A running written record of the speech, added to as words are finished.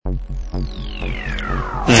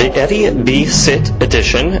The Eddie B. Sit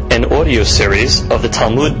edition and audio series of the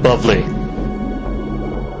Talmud Bavli.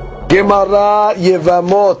 Gemara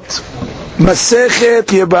Yevamot. Masechet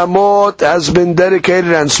Yevamot has been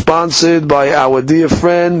dedicated and sponsored by our dear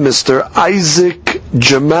friend Mr. Isaac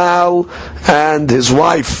Jamal and his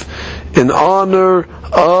wife in honor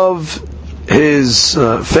of his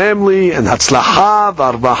family and Hatzlacha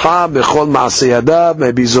v'arvacha b'chol ma'aseh yadav.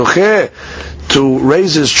 May be zocheh to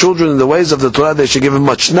raise his children in the ways of the Torah. They should give him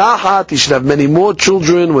much nahat. He should have many more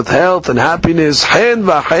children with health and happiness. Chen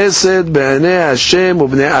v'chesed be'anei Hashem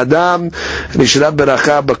u'bnei Adam. And he should have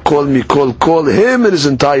beracha b'kol mikol kol. Him and his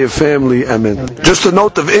entire family. Amen. Just a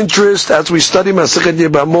note of interest, as we study Masechet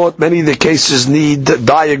Yevamot, many of the cases need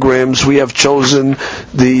diagrams. We have chosen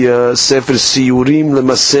the Sefer Shiurim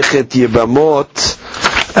leMasechet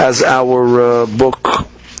Yevamot as our book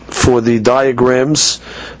for the diagrams,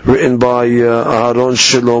 written by Aharon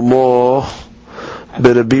Shlomo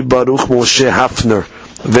Berabi Baruch Moshe Hafner,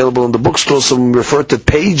 available in the bookstore. So when we refer to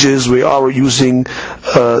pages, we are using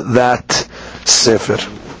that Sefer.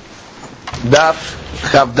 Daf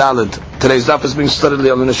Chav Daled. Today's daf is being studied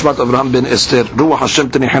on the Nishmat Avraham ben Esther. Ruach Hashem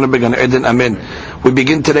Tenichenu Began Eden. Amen. We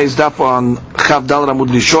begin today's daf on Chav Daled Amud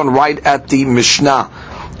Lishon, right at the Mishnah.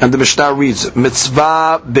 And the Mishnah reads,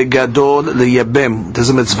 Mitzvah begadol liyabim. There's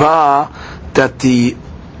a mitzvah that the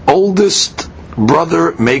oldest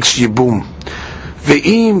brother makes yibum.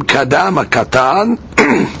 Ve'im kadam katan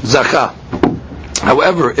zacha.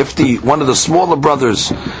 However, if one of the smaller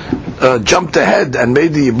brothers jumped ahead and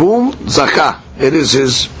made the yibum, zacha, it is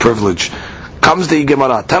his privilege. Comes the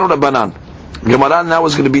Gemara. Tanu Rabbanan. Gemara now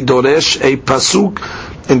is going to be doresh a pasuk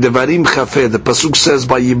in Devarim Chafeh. The pasuk says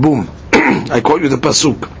by yibum. I quote you the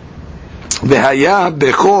pasuk. V'haya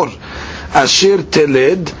bechor asher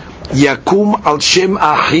teled yakum al shem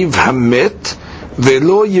achiv hamet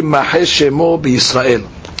velo yimahe shemo b'Yisrael.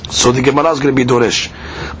 So the Gemara is going to be doresh.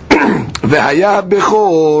 V'haya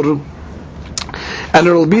bechor, and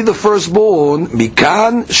it will be the firstborn.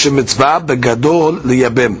 Mikan shemitzvah begadol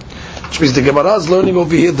liyabem. Which means the Gemara is learning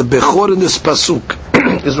over here the bechor in this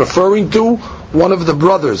pasuk is referring to one of the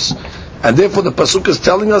brothers. And therefore the pasuk is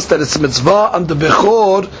telling us that it's a mitzvah on the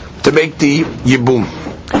bechor to make the yibum.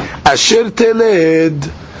 Asher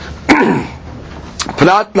teled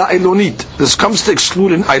prat la ilonit. This comes to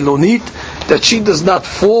exclude an ilonit, that she does not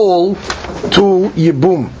fall to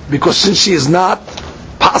yibum, because since she is not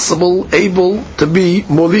able to be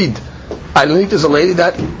molid. Ilonit is a lady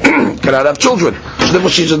that cannot have children, so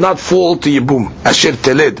therefore she does not fall to yibum. Asher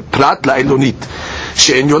teled prat la ilonit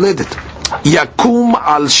she'en yoledet. Yakum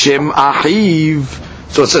al shem achiv.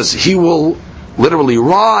 So it says he will literally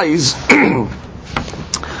rise in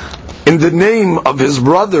the name of his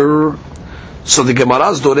brother. So the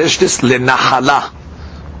Gemara's doresh this lenahala,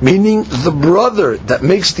 meaning the brother that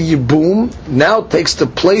makes the yibum now takes the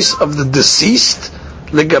place of the deceased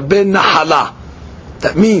legabe nahala.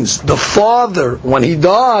 That means the father, when he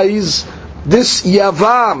dies, this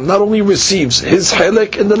yavam not only receives his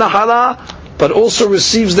helek in the nahala, but also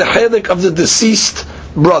receives the chelik of the deceased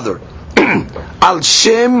brother. Al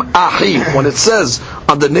Shem Ahi, when it says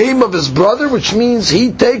on the name of his brother, which means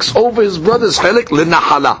he takes over his brother's chelik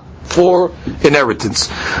lenahala, for inheritance.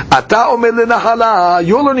 Ata omer lenahala,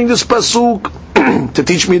 you're learning this pasuk to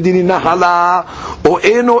teach me dini nahala, o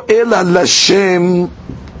eno ela lashem.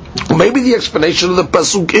 Maybe the explanation of the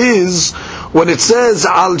pasuk is when it says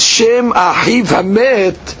Al Shem Ahiv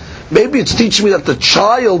Hamet. Maybe it's teaching me that the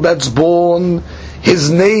child that's born, his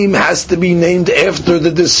name has to be named after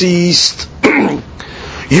the deceased.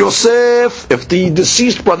 Yosef, if the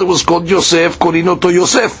deceased brother was called Yosef, korin oto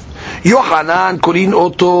Yosef. Yohanan, korin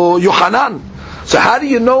oto Yohanan. So how do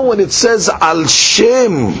you know when it says Al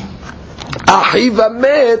Shem Ahiv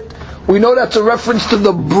Hamet, we know that's a reference to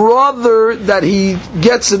the brother that he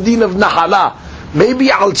gets a din of Nahala.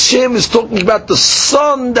 Maybe Al Shem is talking about the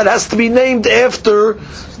son that has to be named after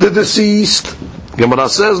the deceased. Gemara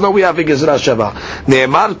says, no, we have a Gezerah Shava.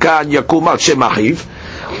 Ne'emar kan yakum Al Shem Achiv,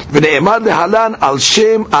 v'ne'emar lehalan Al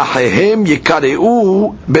Shem Achihem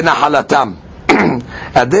yikareu benahalatam.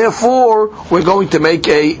 And therefore, we're going to make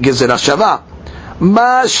a Gezerah Shava.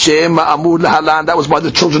 Ma Shem Amur lehalan, that was by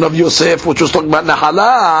the children of Yosef, which was talking about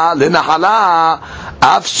Nahala, lenahala.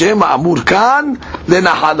 Af Shem Amur Kan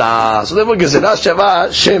lenahala. So therefore, Gezerah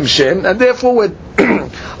Shava Shem, and therefore we're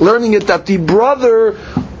learning it that the brother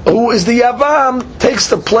who is the Yavam takes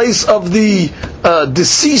the place of the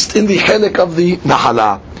deceased in the chelik of the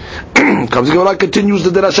Nahala. Comes the Gemara, continues the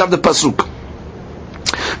Derash of the pasuk.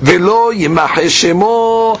 Velo yimahe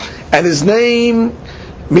shemo, and his name,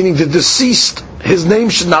 meaning the deceased, his name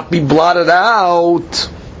should not be blotted out.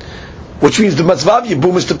 which means the Matzvav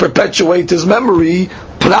Yibum is to perpetuate his memory,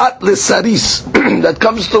 Prat Lesaris, that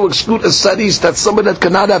comes to exclude a Saris, that's somebody that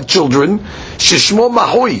cannot have children, Shishmo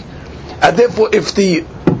Mahui. And therefore, if the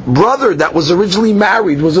brother that was originally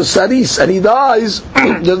married was a Saris, and he dies,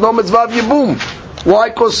 there's no Matzvav Yibum. Why?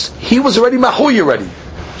 Because he was already Mahui already.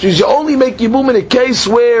 So you only make Yibum in a case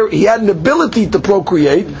where he had an ability to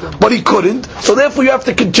procreate, but he couldn't. So therefore you have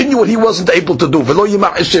to continue what he wasn't able to do.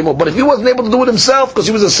 But if he wasn't able to do it himself, because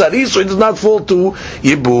he was a Saris, so he does not fall to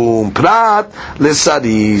Yibum. Prat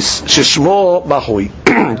lesaris, sheshmo mahui.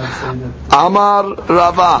 Amar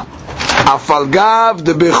Rava, afalgav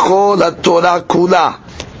de bechol haTorah kula,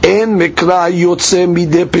 en mikra yotze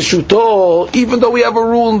mide peshuto, even though we have a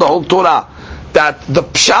rule in the whole Torah, that the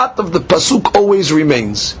pshat of the pasuk always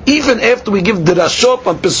remains, even after we give drashot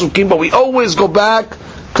on pasukim, but we always go back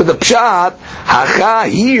to the pshat. Hacha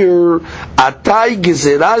here, atai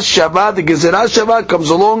gezerah shava. The gezerah shava comes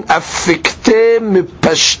along, afikte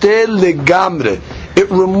mipashte legamre. It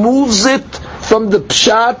removes it from the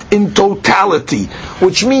pshat in totality,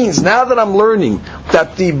 which means now that I'm learning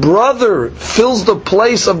that the brother fills the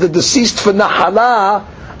place of the deceased for nahala,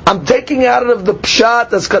 I'm taking out of the pshat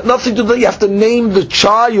that's got nothing to do. You have to name the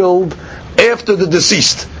child after the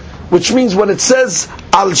deceased, which means when it says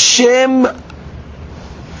al shem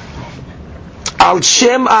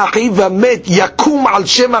achiv hamet, yakum al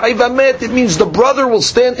shem achiv hamet, it means the brother will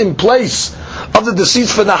stand in place of the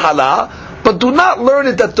deceased for nahala. But do not learn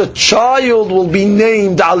it that the child will be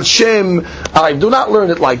named al shem achiv. Do not learn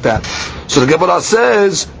it like that. So the Gemara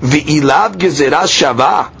says v'ilav gezerah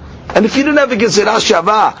shava. And if you didn't have a gezerah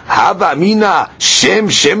shava, hava mina shem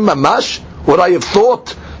mamash, would I have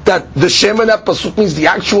thought that the shem in that pasuk means the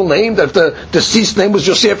actual name, that the deceased name was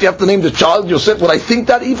Yosef, you have to name the child Yosef? Would I think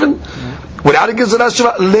that even? Without a gezerah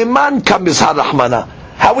shava, leman kamizhar rahmana.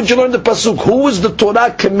 How would you learn the pasuk? Who is the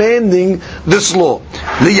Torah commanding this law?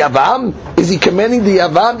 The Yavam? Is he commanding the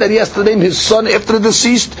Yavam that he has to name his son after the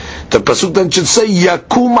deceased? The pasuk then should say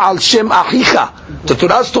Yakum al Shem Achicha. The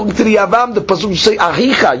Torah is talking to the Yavam. The pasuk should say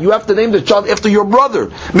Achicha. You have to name the child after your brother.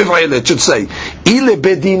 Mif'ayel, it should say Ile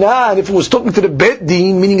Bedina. And if it was talking to the Bet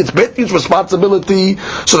Din, meaning it's Bet Din's responsibility,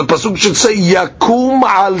 so the pasuk should say Yakum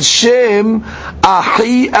al Shem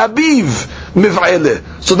Achi Abiv.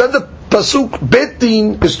 Mif'ayel. So then the pasuk Bet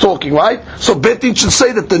Din is talking, right? So Bet Din should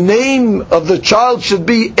say that the name of the child should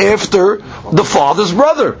be after the father's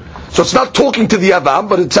brother. So it's not talking to the Yavam,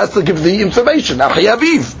 but it has to give the information. Achi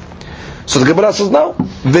Aviv. So the Gemara says no.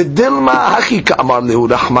 V'dilma hachika amar lehu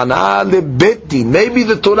rahmana le Bet Din. Maybe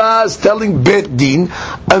the Torah is telling Bet Din,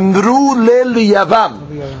 amru le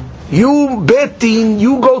Yavam. You Bet Din,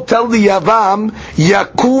 you go tell the Yavam,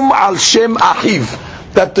 yakum al shem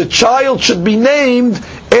achiv, that the child should be named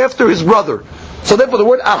after his brother. So therefore the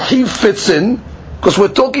word achiv fits in, because we're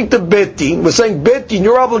talking to Bet Din. We're saying, Bet Din,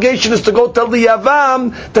 your obligation is to go tell the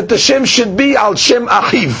Yavam that the Shem should be al Shem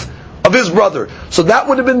achiv, of his brother. So that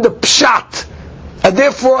would have been the pshat. And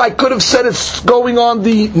therefore I could have said it's going on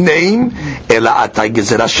the name. And that's why the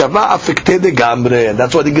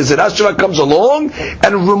gezerah shava comes along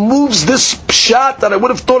and removes this pshat that I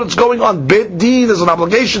would have thought it's going on Bet Din. There's an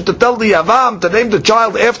obligation to tell the Yavam to name the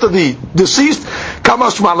child after the deceased.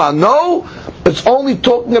 Kamash mala. No, it's only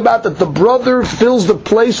talking about that the brother fills the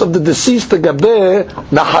place of the deceased gabe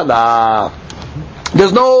nahala.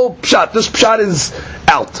 There's no pshat. This pshat is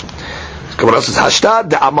out. But now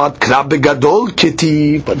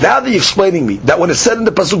that you're explaining me that when it's said in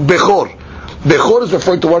the pasuk Bechor is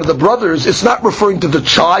referring to one of the brothers, it's not referring to the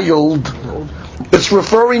child, it's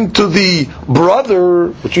referring to the brother,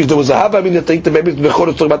 which means there was a hava. I mean, I think that maybe Bechor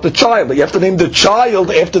is talking about the child, that you have to name the child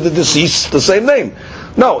after the deceased the same name.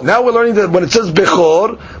 No, now we're learning that when it says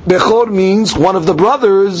Bechor means one of the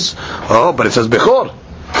brothers. Oh, but it says Bechor.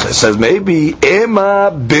 It says maybe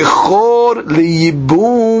Ema Bechor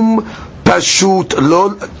liyibum Pashut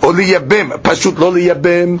lo liyabim.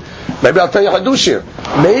 Maybe I'll tell you hadush here.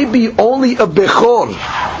 Maybe only a Bechor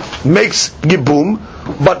makes Yibum,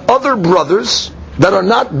 but other brothers that are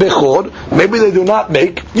not Bechor, maybe they do not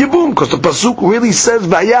make Yibum, because the pasuk really says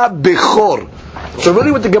Vaya Bechor. So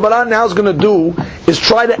really what the Gemara now is going to do is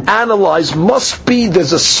try to analyze, must be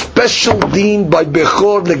there's a special deen by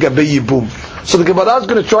Bechor legabe Yibum. So the Gemara is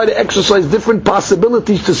going to try to exercise different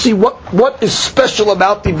possibilities to see what is special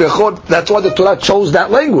about the Bechor. That's why the Torah chose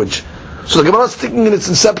that language. So the Gemara is thinking in its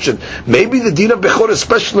inception, maybe the deen of Bechor is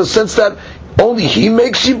special in the sense that only he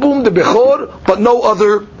makes Yibum, the Bechor, but no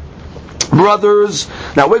other brothers.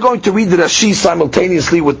 Now we're going to read the Rashi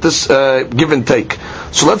simultaneously with this give and take.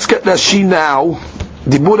 So let's get Rashi now.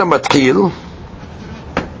 Dibura Matchil.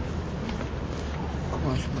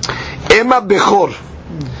 Ema Bechor.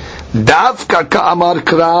 Davka ka'amar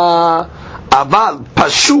kra, aval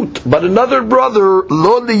pashut, but another brother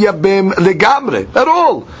lo liyabem legamre at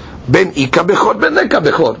all. Ben ika bechor, ben neka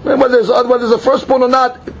bechor. Whether there's a firstborn or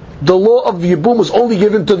not, the law of Yibum was only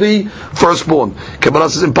given to the firstborn. Kabbalah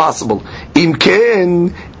says impossible. Im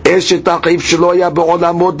ken eshet achiv shelo haya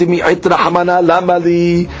be'olamot dimi'it rachmana lama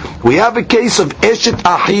li. We have a case of eshet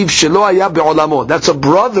achiv shelo haya be'olamot. That's a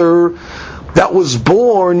brother that was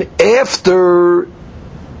born after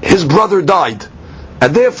his brother died,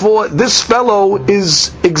 and therefore this fellow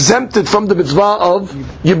is exempted from the mitzvah of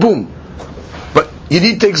Yibum. But you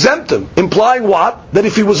need to exempt him, implying what? That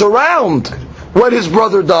if he was around when his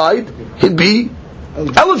brother died, he'd be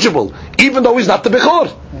eligible, even though he's not the Bechor.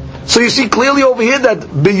 So you see clearly over here that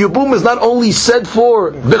B'Yibum is not only said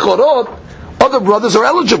for Bechorot, other brothers are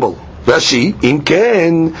eligible. Rashi,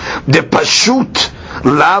 Imken, de Pashut,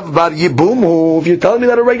 Lav Bar Yibum. If you're telling me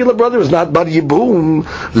that a regular brother is not Bar Yibum,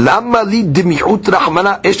 Lama li dimi'ut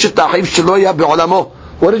Rahmana eshet achiv shelo ya be'olamo.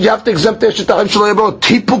 What did you have to exempt eshet achiv shelo ya be'olamo?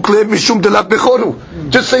 Tipuk le mishum de la Bechoru.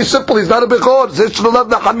 Just say simple, he's not a Bechor. Zeh shelo lav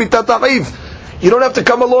nachal mitat achiv. You don't have to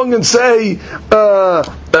come along and say Shelo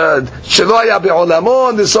haya be'olamo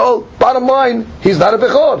and this all. Bottom line, he's not a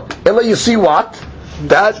Bechor. Ella, you see what?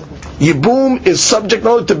 That Yibum is subject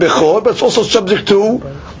not only to Bechor, but it's also subject to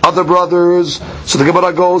other brothers. So the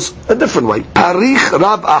Gemara goes a different way. Parich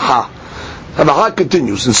Rab Aha. Rab Aha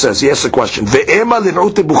continues and says, he asks a question. Ve'ema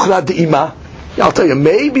liv'ute bukhra de'ima. I'll tell you,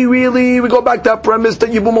 maybe really we go back to that premise that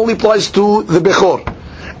Yibum only applies to the Bechor.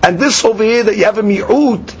 And this over here that you have a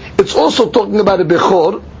mi'ut, it's also talking about a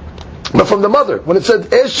Bechor, but from the mother. When it said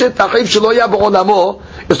Eshet achiv shelo haya be'olamo,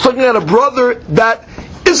 it's talking about a brother that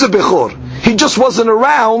is a Bechor. He just wasn't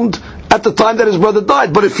around at the time that his brother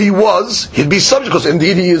died. But if he was, he'd be subject, because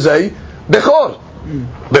indeed he is a Bechor.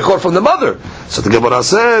 Bechor from the mother. So the Gemara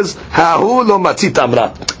says, Hahu lo matzit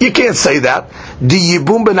amrat. You can't say that. Di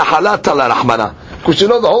Yibum benahalat ala rahmana. Because you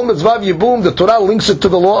know the whole mitzvah of Yibum, the Torah links it to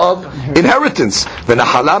the law of inheritance.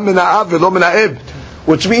 Venahala mina'av velo mina'ib.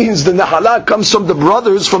 Which means the nahala comes from the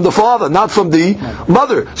brothers, from the father, not from the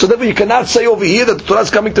mother. So therefore you cannot say over here that the Torah is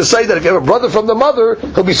coming to say that if you have a brother from the mother,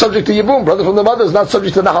 he'll be subject to Yibum. Brother from the mother is not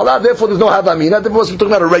subject to nahala, therefore there's no havamina. Therefore we're talking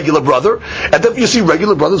about a regular brother. And therefore you see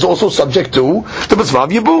regular brothers also subject to the mitzvah of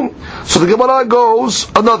Yibum. So the Gemara goes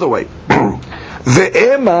another way.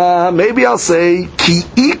 Ve'ema, maybe I'll say, ki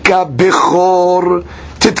ika bechor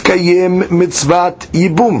titkayim mitzvat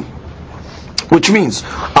Yibum. Which means,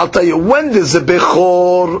 I'll tell you, when there's a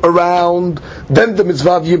Bechor around, then the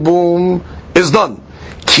mitzvah of Yibum is done.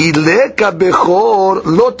 Ki leka Bechor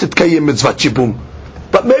lo titkayim mitzvah Yibum.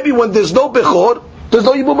 But maybe when there's no Bechor, there's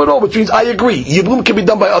no Yibum at all, which means I agree. Yibum can be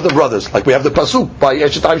done by other brothers, like we have the Pasuk, by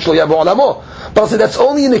Eshet Achiv Shelo Haya be'olamo. But I'll say that's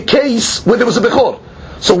only in a case where there was a Bechor.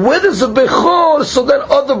 So where there's a Bechor, so then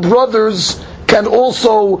other brothers can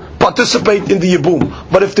also participate in the Yibum.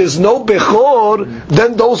 But if there's no Bechor,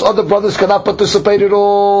 then those other brothers cannot participate at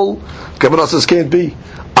all. Gemara says, can't be.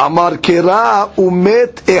 Amar kera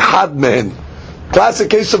umet ehad mehen. Classic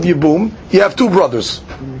case of Yibum, you have two brothers,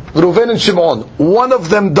 Reuven and Shimon. One of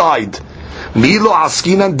them died. Milo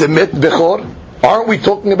askinan demet Bechor. Aren't we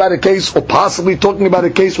talking about a case, or possibly talking about a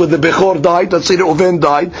case where the Bechor died? Let's say the Reuven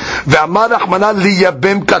died. Ve'amar Rahmana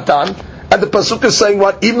liyabem katan. And the Pasuk is saying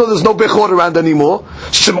what? Even though there's no Bechor around anymore,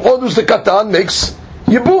 Shimon, who's the Katan, makes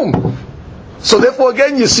Yibum. So therefore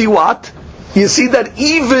again you see what? You see that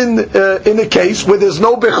even in a case where there's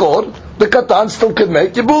no Bechor, the Katan still can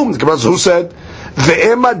make Yibum. Who said,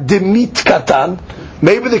 Ve'ema demit Katan.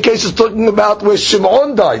 Maybe the case is talking about where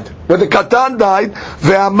Shimon died, where the Katan died,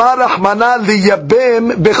 Ve'amar Rahmana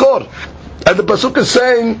liyabem Bechor. And the Pasuk is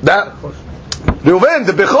saying that Reuven,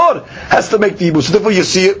 the Bechor, has to make the Yibum. So therefore you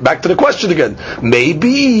see it, back to the question again.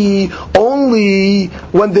 Maybe only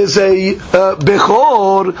when there's a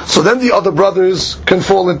Bechor, so then the other brothers can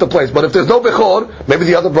fall into place. But if there's no Bechor, maybe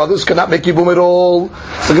the other brothers cannot make Yibum at all.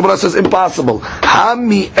 So the Gemara says, impossible. Now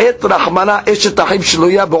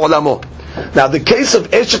the case of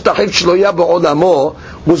Eshet Achiv Shelo Haya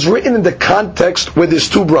be'olamo was written in the context where there's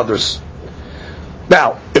two brothers.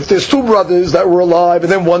 Now, if there's two brothers that were alive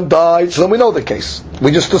and then one died, so then we know the case.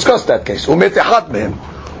 We just discussed that case. Or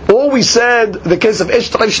we said the case of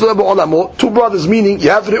Eshet Achiv Shelo Haya be'olamo, two brothers, meaning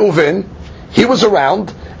you have Reuven, he was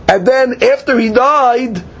around, and then after he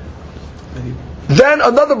died, then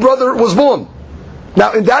another brother was born.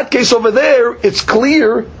 Now in that case over there, it's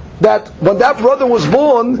clear that when that brother was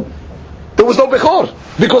born, there was no Bechor,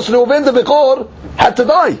 because Reuven the Bechor had to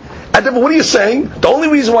die. And then what are you saying? The only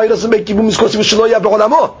reason why he doesn't make Yibum is because he was Shelo Haya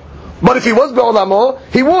be'olamo. But if he was be'olamo,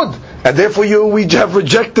 he would. And therefore we have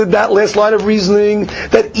rejected that last line of reasoning,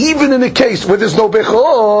 that even in a case where there's no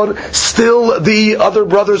Bechor, still the other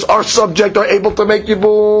brothers are able to make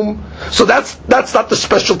Yibum. So that's not the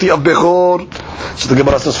specialty of Bechor. So the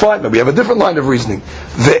Gemara says, fine, maybe we have a different line of reasoning.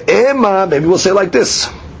 Ve'ema, maybe we'll say like this.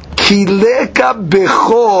 Kileka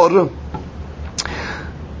Bechor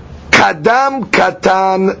Kadam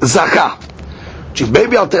Katan Zaka.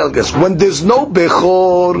 Maybe I'll tell you this. When there's no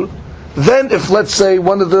Bechor, then if, let's say,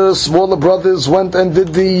 one of the smaller brothers went and did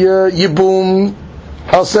the Yibum,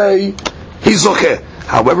 I'll say, he's okay.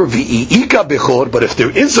 However, V'i'ika Bechor, but if there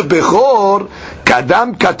is a Bechor,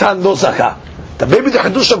 Kadam Katan Lo Zaka. Then maybe the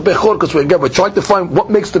Hadush of Bechor, because we're trying to find what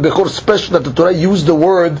makes the Bechor special, that the Torah used the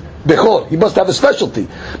word Bechor. He must have a specialty.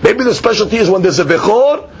 Maybe the specialty is when there's a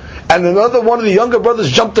Bechor, and another one of the younger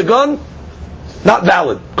brothers jumped the gun, not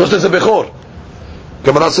valid, because there's a Bechor.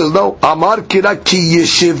 Gemara says no. Amar kira ki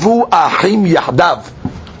yeshivu ahim yahdav.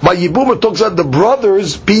 By Yibum it talks about the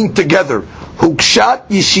brothers being together. Hukshat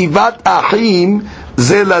yeshivat ahim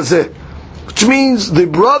ze lazeh. Which means the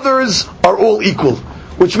brothers are all equal.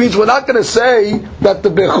 Which means we're not going to say that the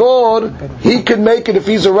Bechor, he can make it if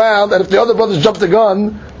he's around, and if the other brothers jump the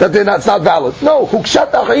gun, that it's not valid. No,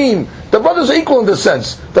 Hukshat ahim. The brothers are equal in the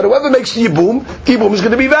sense that whoever makes the Yibum is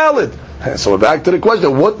going to be valid. So we're back to the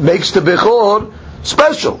question, what makes the Bechor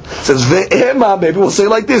special? It says ve'ema, maybe we'll say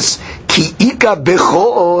like this. Ki ika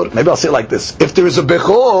bechor, maybe I'll say like this. If there is a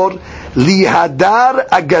bechor, lihadar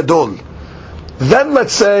agadol. Then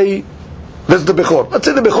let's say there's the bechor. Let's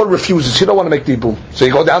say the bechor refuses. He don't want to make the yibum. So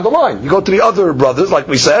you go down the line. You go to the other brothers, like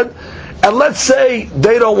we said, and let's say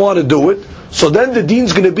they don't want to do it. So then the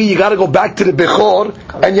dean's going to be, you got to go back to the bechor,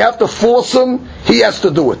 and you have to force him. He has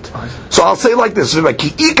to do it. So I'll say like this: Ki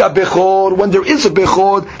ika bechor, when there is a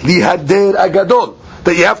bechor, lihader agadol,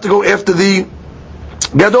 that you have to go after the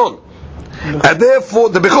gadol, and therefore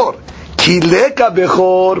the bechor. Ki leka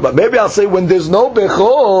bechor, but maybe I'll say when there's no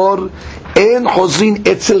bechor, en hozrin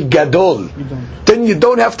etzel gadol, then you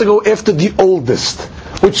don't have to go after the oldest.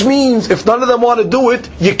 Which means if none of them want to do it,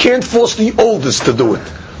 you can't force the oldest to do it.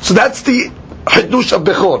 So that's the Hidush of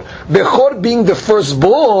Bechor. Bechor being the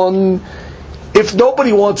firstborn, if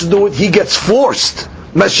nobody wants to do it, he gets forced.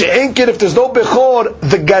 Mashi'enkin, if there's no Bechor,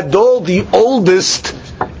 the Gadol, the oldest,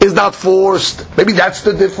 is not forced. Maybe that's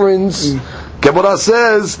the difference. Gemara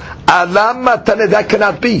says, Alama Taneh, that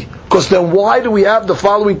cannot be. Because then why do we have the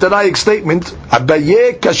following Tanaic statement?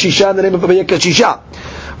 Abaye Kashisha, the name of Abaye Kashisha.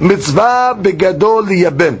 Mitzvah begadol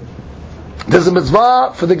liyabim. There's a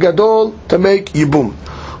mitzvah for the Gadol to make Yibum.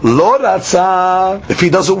 Lo ratza, if he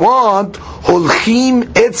doesn't want,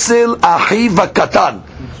 holchim etzel ahiv katan.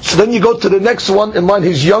 So then you go to the next one in line,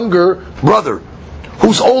 his younger brother,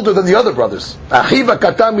 who's older than the other brothers. Ahiv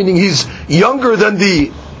katan meaning he's younger than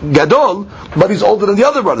the Gadol, but he's older than the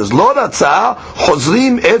other brothers. Lo ratza,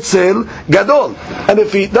 hozrim etzel Gadol. And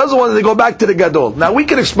if he doesn't want, they go back to the Gadol. Now we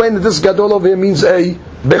can explain that this Gadol over here means a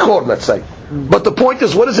Bechor, let's say. But the point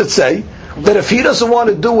is, what does it say? That if he doesn't want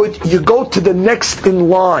to do it, you go to the next in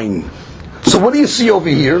line. So what do you see over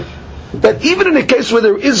here? That even in a case where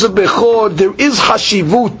there is a Bechor, there is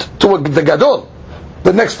Hashivut to the Gadol,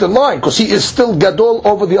 the next in line, because he is still Gadol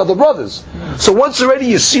over the other brothers. So once already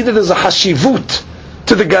you see that there's a Hashivut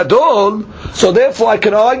to the Gadol, so therefore I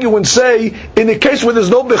can argue and say, in a case where there's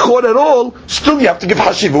no Bechor at all, still you have to give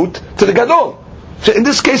Hashivut to the Gadol. So in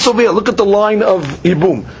this case over here, look at the line of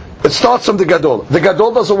Yibum. It starts from the Gadol. The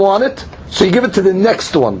Gadol doesn't want it, so you give it to the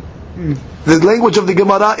next one. The language of the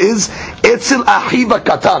Gemara is Etzel Ahiva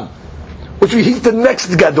Katan, which means he's the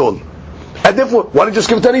next Gadol. And therefore, why don't you just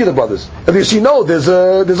give it to any of the brothers? And you see, no, there's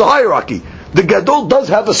a hierarchy. The Gadol does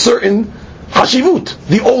have a certain Hashivut,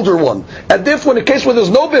 the older one. And therefore, in a case where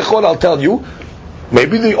there's no Bechor, I'll tell you,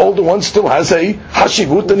 maybe the older one still has a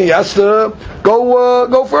Hashivut, and he has to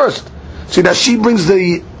go first. See, now she brings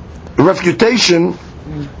the refutation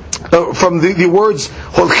from the words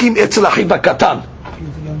Holchim Etzel Ahiva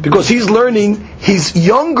Katan, because he's learning he's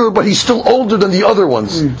younger but he's still older than the other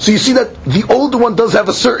ones. So you see that the older one does have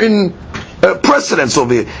a certain precedence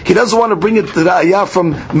over here. He doesn't want to bring it to the ayah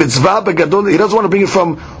from Mitzvah Begadol. He doesn't want to bring it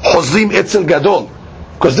from Hozrim Etzel Gadol,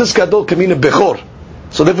 because this Gadol can mean a Bechor.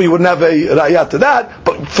 So therefore you wouldn't have a ra'ayah to that.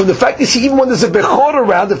 But from the fact you see, even when there's a Bechor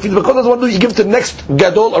around, if the Bechor doesn't want to do it, you give it to the next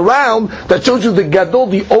Gadol around, that shows you the Gadol,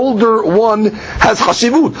 the older one, has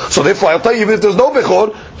Hashivut. So therefore I'll tell you, even if there's no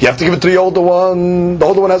Bechor, you have to give it to the older one. The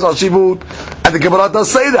older one has Hashivut. And the Gemara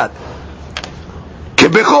does say that.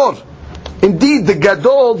 Ke-Bechor. Indeed, the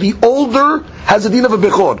Gadol, the older, has a din of a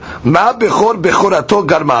Bechor. Ma Bechor Bechorato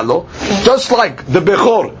Garmalo. Just like the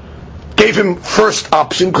Bechor gave him first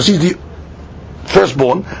option, because he's the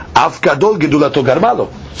firstborn, af gadol gedulato garmalo.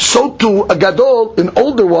 So too, a gadol, an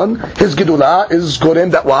older one, his gedulah is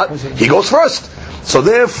gorem that what? He goes first. So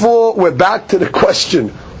therefore, we're back to the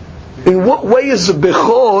question. In what way is the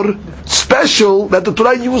Bechor special that the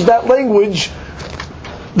Torah used that language?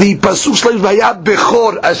 The pasuk says vayat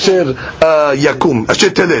Bechor asher yakum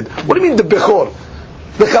asher teled. What do you mean the Bechor?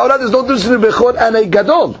 The Chaura, there's no difference between a Bechor and a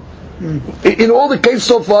Gadol. In all the cases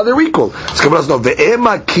so far, they're equal.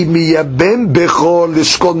 Ve'ema ki miyabem Bechor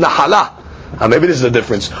lishkol nahala. Maybe this is the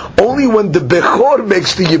difference. Only when the Bechor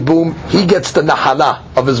makes the Yibum, he gets the Nahala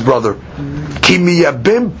of his brother. Ki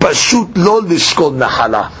miyabem pashut lo lishkol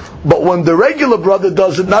nahala. But when the regular brother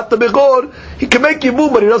does it, not the Bechor, he can make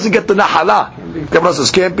Yibum, but he doesn't get the Nahala. Gemara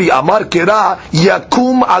says, can't be. Amar kera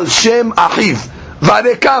yakum al shem achiv.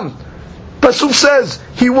 Varekam. Pasuk says,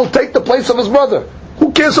 he will take the place of his brother.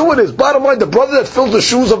 Who cares who it is? Bottom line, the brother that fills the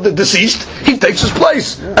shoes of the deceased, he takes his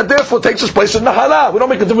place, and therefore takes his place in Nahala. We don't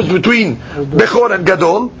make a difference between Bechor and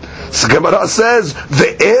Gadol. So Gemara says,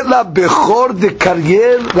 Ve'ela Bechor de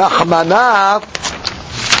Karyer Rahmana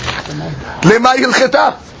Lema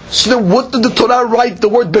Yilcheta. So then what did the Torah write the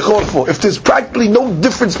word Bechor for? If there's practically no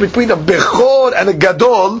difference between a Bechor and a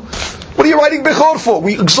Gadol, what are you writing Bechor for?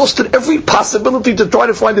 We exhausted every possibility to try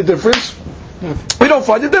to find a difference. We don't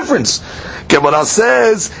find a difference. Gemara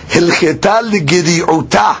says, Hilcheta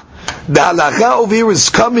ligiri'uta. The halakha over here is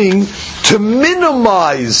coming to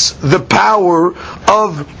minimize the power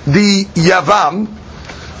of the Yavam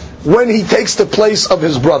when he takes the place of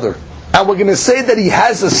his brother. And we're going to say that he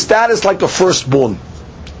has a status like a firstborn.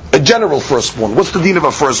 A general firstborn. What's the deen of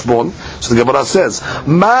a firstborn? So the Gemara says,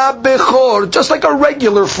 Ma bechor, just like a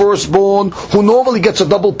regular firstborn who normally gets a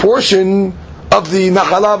double portion of the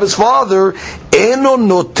nachala of his father, eno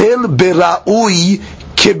notel bera'ui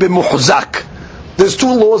kebemuhzak. There's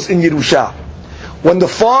two laws in Yerusha. When the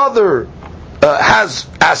father has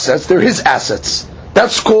assets, they're his assets.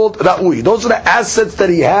 That's called ra'ui. Those are the assets that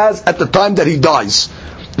he has at the time that he dies.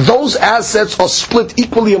 Those assets are split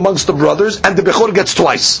equally amongst the brothers, and the Bechor gets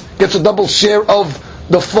twice. Gets a double share of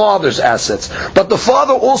the father's assets. But the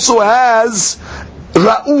father also has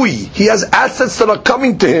Ra'ui. He has assets that are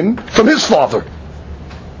coming to him from his father.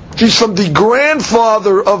 He's from the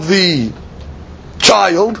grandfather of the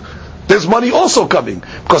child. There's money also coming,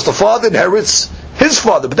 because the father inherits his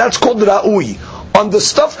father. But that's called Ra'ui. On the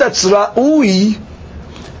stuff that's Ra'ui,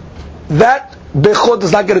 that Bechor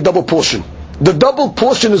does not get a double portion. The double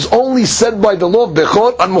portion is only said by the law of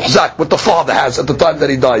Bechor on Muhzak, what the father has at the time that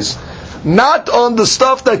he dies. Not on the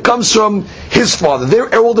stuff that comes from his father.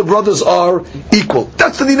 Their older brothers are equal.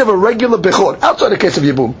 That's the need of a regular Bechor. Outside the case of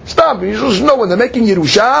Yibum. Stop. You just know when they're making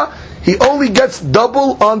Yerusha, he only gets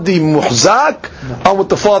double on the Muhzak, on what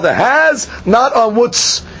the father has, not on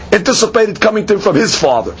what's anticipated coming to him from his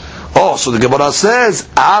father. Oh, so the Gemara says,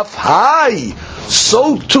 Af hai.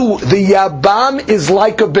 So too, the Yabam is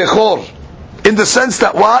like a Bechor. In the sense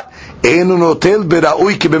that what? That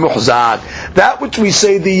which we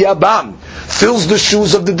say the Yabam fills the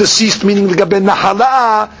shoes of the deceased, meaning the Gaben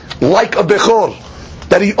Nahala, like a Bechor.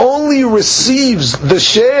 That he only receives the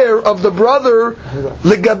share of the brother,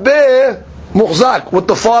 Legabe Muhzak, what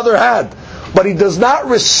the father had. But he does not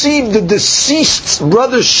receive the deceased's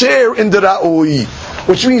brother's share in the Ra'ui.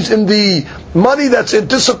 Which means in the money that's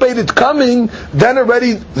anticipated coming, then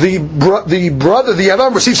already the brother, the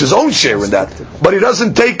Yavam, receives his own share in that. But he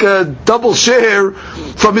doesn't take a double share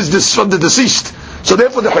from the deceased. So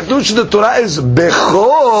therefore the Hadush of the Torah is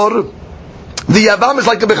Bechor, the Yavam is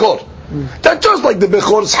like a Bechor. That just like the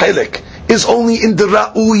Bechor's Helek is only in the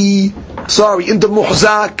Ra'ui, in the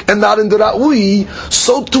Muhzak, and not in the Ra'ui,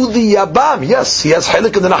 so too the Yabam, yes, he has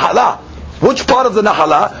Helek in the Nahala. Which part of the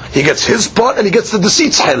Nahala? He gets his part and he gets the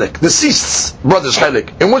deceased's Helek, deceased's brother's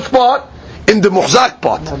Helek. In which part? In the Muhzak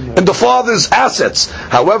part, in the father's assets.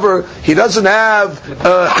 However, he doesn't have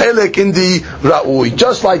Helek in the Ra'ui,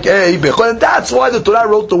 just like a Bechor. And that's why the Torah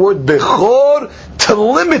wrote the word Bechor, to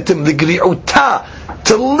limit him, the Gri'utah,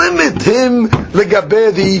 to limit him,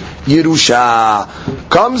 Legabe the Yerusha.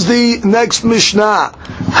 Comes the next Mishnah,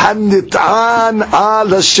 Hanit'an al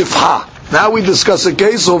Shifha. Now we discuss a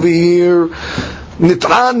case over here.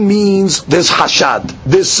 Nit'an means there's hashad,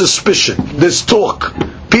 there's suspicion, there's talk.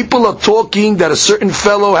 People are talking that a certain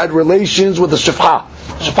fellow had relations with a shifha.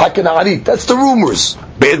 Shifha kena'arit. That's the rumors.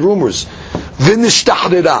 Bad rumors.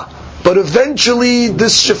 V'nishtahrirah. But eventually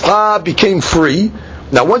this shifha became free.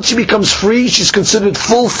 Now once she becomes free, she's considered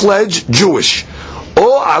full-fledged Jewish.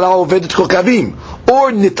 Or ala ovedet kokavim.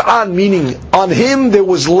 Or nit'an, meaning on him there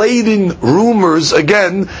was laden rumors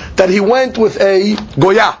again that he went with a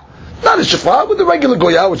goya, not a shifra, with a regular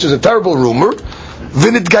goya, which is a terrible rumor.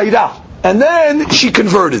 Vinit gaira, and then she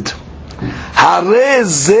converted. Hare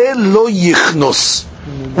ze lo yichnos.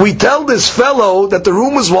 We tell this fellow that the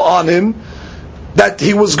rumors were on him that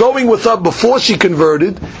he was going with her before she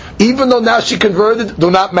converted, even though now she converted,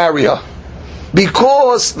 do not marry her.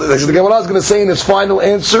 Because, the Gemara is going to say in his final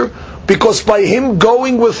answer, because by him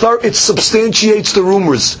going with her, it substantiates the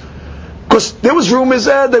rumors. Because there was rumors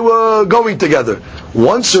that they were going together.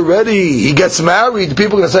 Once already he gets married,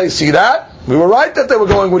 people are going to say, see that? We were right that they were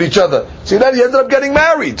going with each other. See that? He ended up getting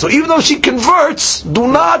married. So even though she converts, do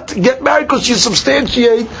not get married because you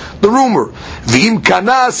substantiate the rumor. V'im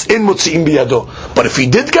kanas in motzi'im biyado. But if he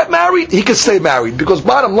did get married, he can stay married. Because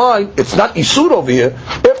bottom line, it's not isur over here.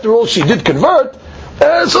 After all, she did convert.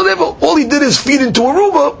 So therefore, all he did is feed into a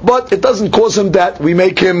rumor, but it doesn't cause him that we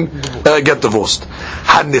make him get divorced.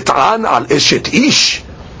 Hanit'an al eshet ish.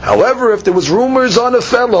 However, if there was rumors on a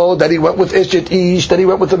fellow that he went with eshet ish, that he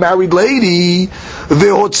went with a married lady,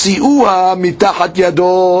 ve'hotzi'uha mitachat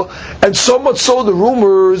yado, and so much so the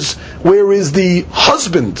rumors, where is the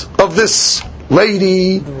husband of this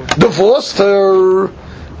lady divorced her,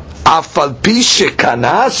 afal pi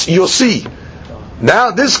shekanas yosi. Now,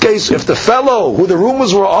 in this case, if the fellow who the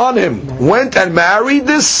rumors were on him went and married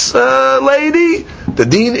this lady, the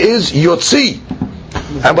deen is yotzi.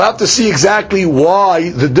 And we'll have to see exactly why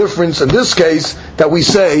the difference in this case that we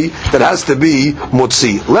say that has to be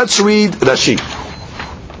motzi. Let's read Rashi.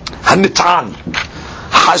 Hanit'an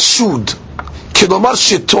hashud kilomar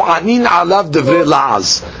shetu'anin alav devrei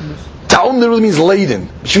la'az. Ta'un literally means laden,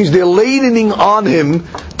 which means they're ladening on him,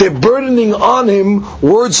 they're burdening on him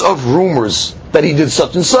words of rumors that he did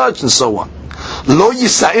such and so on. Lo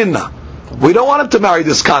yisa'inna. We don't want him to marry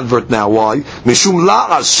this convert now. Why? Mishum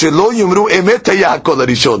la'as shelo yumru emet hayakol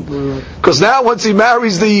harishon. Because now once he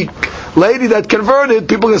marries the lady that converted,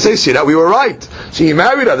 people are going to say, see that we were right. See, he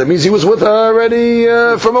married her. That means he was with her already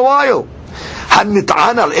from a while.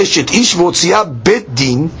 Hanit'an al eshet ish v'otziah bet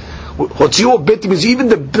din. Hotziah bet din means even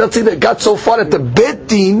the, let's say, that got so far that the bet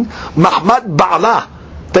din mahmad ba'ala,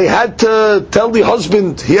 they had to tell the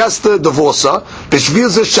husband he has to divorce her. Because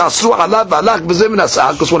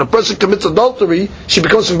when a person commits adultery, she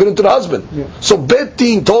becomes forbidden to the husband. Yeah. So Bet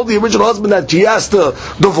Din told the original husband that he has to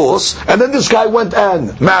divorce, and then this guy went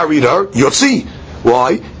and married her. Yotzi.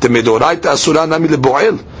 Why? Because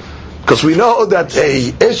we know that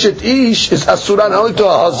a eshet ish is asura not only to her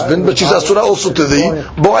husband, but she's asura also to the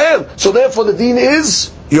boel. So therefore the deen is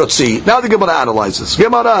Yotzi. Now the Gemara analyzes.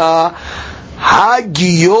 Gemara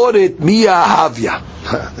Hagiyoret miya havya.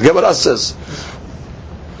 The Gemara says,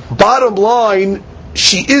 bottom line,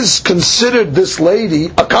 she is considered, this lady,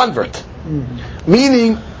 a convert. Mm-hmm.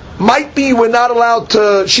 Meaning, might be we're not allowed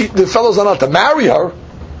to, the fellow's not allowed to marry her,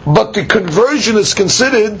 but the conversion is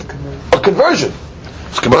considered a conversion.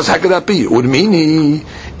 So Gemara says, how could that be? Urmini,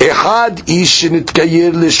 ehad ish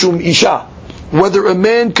nitkayer leshum isha. Whether a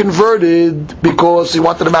man converted because he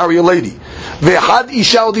wanted to marry a lady. Vehad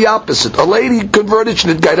isha, the opposite. A lady converted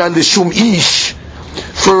shnitgayra lishum ish,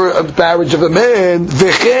 for a marriage of a man.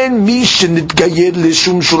 Vechen mish nitgayer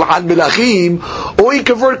lishum shulchan melachim, or he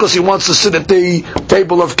converted because he wants to sit at the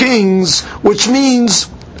table of kings, which means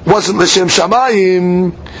wasn't l'shem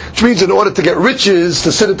shamayim, which means in order to get riches,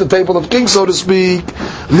 to sit at the table of kings, so to speak,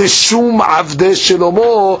 lishum avdei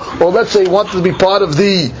Shlomo, or let's say he wanted to be part of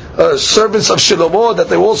the servants of Shlomo, that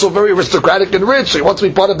they were also very aristocratic and rich, so he wants to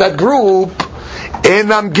be part of that group.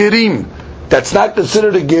 Enam gerim. That's not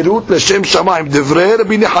considered a gerut l'shem shamayim. Divrei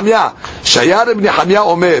Rabbi Nehemiah, Shaya Rabbi Nehemiah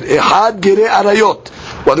omer, ehad gerei arayot.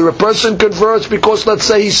 Whether a person converts because, let's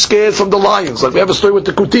say, he's scared from the lions, like we have a story with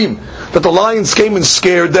the Kutim, that the lions came and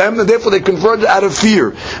scared them, and therefore they converted out of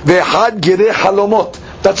fear. Ve'had gerei halomot.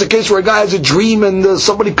 That's a case where a guy has a dream, and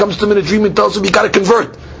somebody comes to him in a dream and tells him, you got to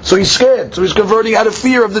convert. So he's scared, so he's converting out of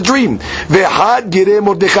fear of the dream. Ve'had gerei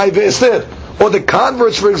Mordechai ve'Esther. Or the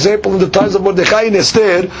converts, for example, in the times of Mordechai and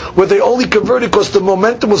Esther, where they only converted because the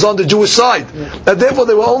momentum was on the Jewish side. And therefore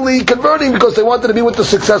they were only converting because they wanted to be with the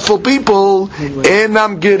successful people.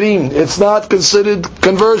 Enam gerim. It's not considered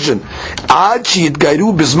conversion. Ad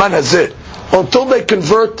she'yitgayru bizman hazeh. Until they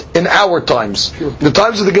convert in our times. In the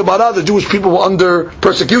times of the Gemara, the Jewish people were under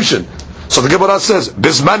persecution. So the Gemara says,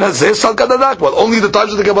 Bizman hazeh sal kadadak. Well, only the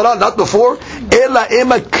times of the Gemara, not before. Ela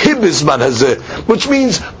ema kibizman hazeh. Which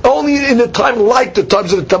means, only in a time like the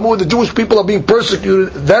times of the Talmud, the Jewish people are being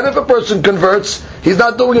persecuted. Then if a person converts, he's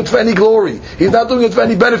not doing it for any glory. He's not doing it for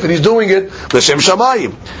any benefit. He's doing it l'shem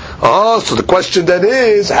shamayim. Oh, so the question then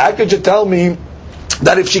is, how could you tell me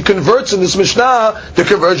that if she converts in this Mishnah, the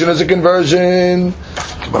conversion is a conversion?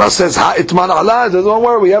 Gemara says, ha'itman ala. Don't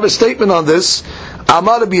worry, we have a statement on this.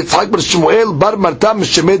 Amar Rabbi Yitzchak bar Shmuel bar Marta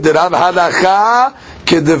Mishemeh derav halacha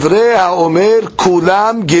כדברי האומר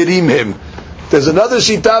כולם גרים הם. There's another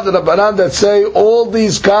shita of the Rabbanan that say all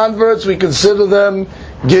these converts, we consider them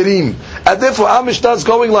gerim. And therefore our Mishnah is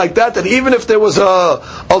going like that, and even if there was a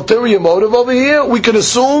ulterior motive over here, we can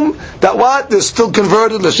assume that what? They're still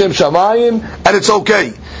converted l'shem shamayim, and it's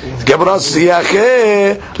okay.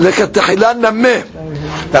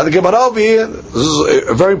 Now the Gemara over here, this is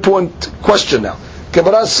a very important question now.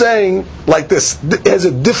 Gemara is saying like this, it has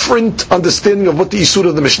a different understanding of what the Isur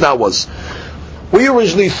of the Mishnah was. We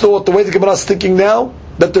originally thought, the way the Gemara is thinking now,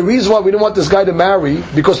 that the reason why we don't want this guy to marry,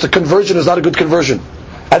 because the conversion is not a good conversion.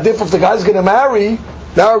 And therefore if the guy's going to marry,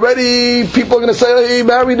 now already people are going to say, oh, he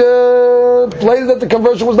married a lady that the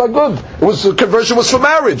conversion was not good. The conversion was for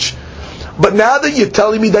marriage. But now that you're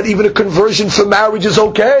telling me that even a conversion for marriage is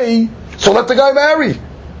okay, so let the guy marry.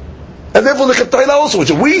 And therefore the Chetayla also,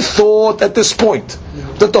 which we thought at this point,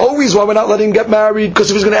 that the whole reason why we're not letting him get married, because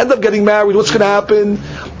if he's going to end up getting married, what's going to happen?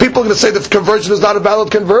 People are going to say that the conversion is not a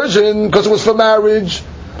valid conversion, because it was for marriage.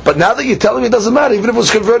 But now that you're telling me it doesn't matter, even if it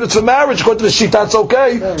was converted for marriage, according to the Shita, it's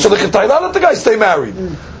okay. So the Chetayla, let the guy stay married.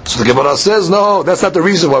 So the Gemara says, no, that's not the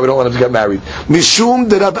reason why we don't want him to get married. Mishum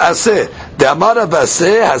de Rab Aseh, de Amar Rab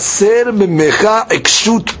Aseh, haser mimecha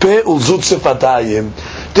ekshut pe ulzut sefatayim.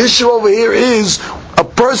 The issue over here is, a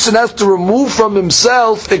person has to remove from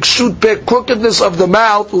himself ekshut pe, crookedness of the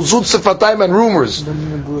mouth, ulzut sefatayim, and rumors.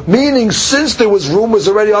 Meaning, since there was rumors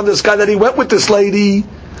already on this guy that he went with this lady,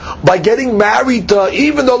 by getting married to her,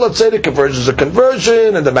 even though let's say the conversion is a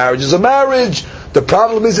conversion and the marriage is a marriage, the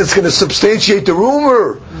problem is it's going to substantiate the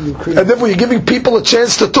rumor, and therefore you're giving people a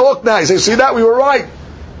chance to talk now. You say, see that, we were right,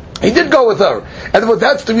 he did go with her, and therefore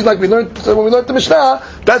that's the reason, like we learned when we learned the Mishnah,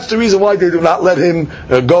 that's the reason why they do not let him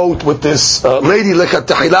go with this lady lechat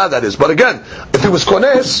tahila, that is. But again, if it was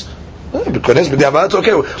kones, it's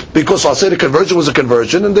okay, because I'll say the conversion was a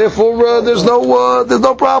conversion, and therefore there's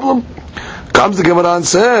no problem. Comes the Gemara and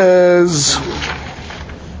says,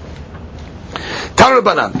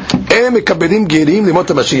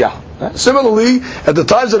 similarly, at the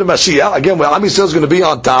times of the Mashiach, again, where Am Yisrael is going to be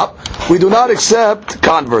on top, we do not accept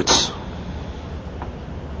converts.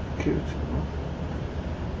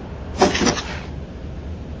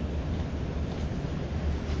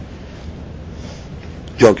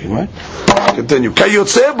 Joking, right? Continue.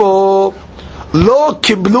 Kayotzebo lo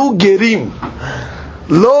kiblu gerim.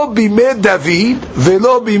 Lo bime David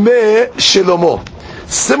velo bime Shlomo.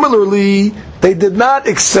 Similarly, they did not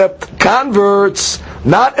accept converts,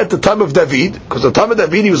 not at the time of David, because at the time of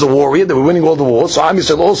David he was a warrior, they were winning all the wars, so Am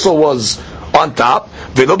Yisrael also was on top.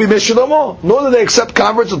 Velo bime Shlomo. Nor did they accept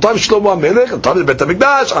converts at the time of Shlomo HaMelech, at the time of the Beit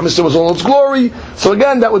HaMikdash, Am Yisrael was all its glory. So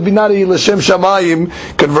again, that would be not a L'Shem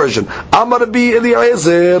Shamayim conversion. Amar Rabbi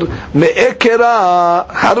Eliezer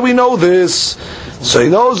me'ekera. How do we know this? So he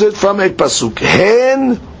knows it from a pasuk.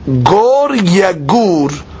 Hen gor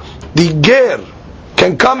yagur, the ger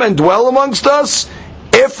can come and dwell amongst us.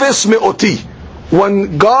 Efes me'oti,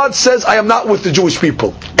 when God says, I am not with the Jewish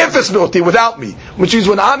people. Efes me'oti, without me. Which means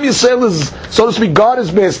when Am Yisrael is, so to speak, God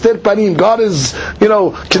is me'ester panim, God is,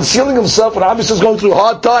 concealing himself, when Am Yisrael is going through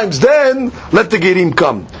hard times, then let the gerim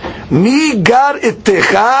come. Mi gar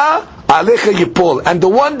ittecha alecha yipol, and the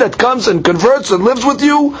one that comes and converts and lives with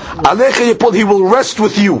you, alecha yipol, he will rest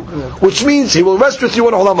with you, which means he will rest with you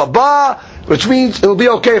in olam haba, which means it will be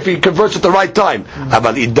okay if he converts at the right time. But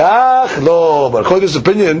according to this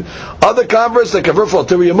opinion, other converts that convert for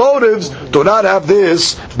ulterior motives do not have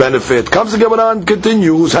this benefit. Comes the Gemara and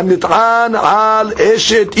continues, hanit'an al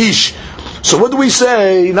eshet ish. So what do we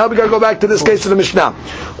say? Now we got to go back to this case of the Mishnah.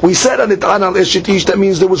 We said hanit'an al eshet ish, that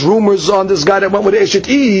means there was rumors on this guy that went with eshet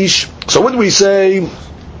ish. So what do we say?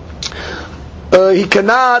 He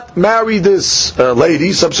cannot marry this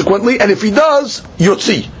lady subsequently, and if he does,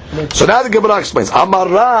 yotzi. So now the Gemara explains. Amar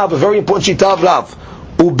Rav, a very important shita of Rav.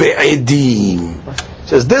 Ube'edim.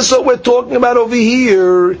 Says this what we're talking about over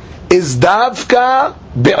here is davka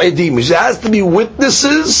be'edim. There has to be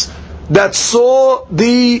witnesses that saw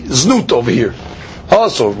the znut over here.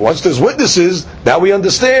 Also, once there's witnesses, now we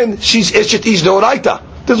understand she's eshet ish deoraita.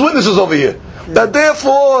 There's witnesses over here. That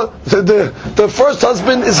therefore the first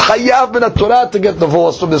husband is chayav ben Torah to get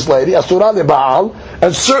divorced from this lady, asura lebaal,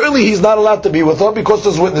 and certainly he's not allowed to be with her because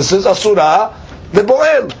there's witnesses, asura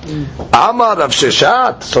leboel. Amar Rav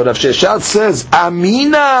Sheshat. So Rav Sheshat says,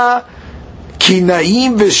 Amina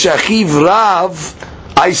kinaim v'shachiv Rav.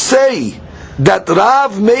 I say that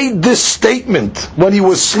Rav made this statement when he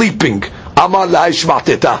was sleeping. Amar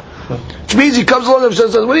la'ishmateta. Which means he comes along and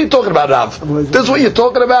says, what are you talking about, Rav? This is what you're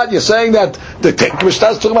talking about? You're saying that the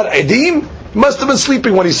Mishnah is talking about Edim? He must have been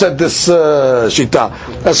sleeping when he said this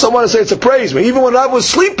shita. And someone say it's a praise. Even when I was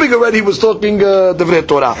sleeping already, he was talking Divrei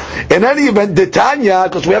Torah. In any event, Detanya,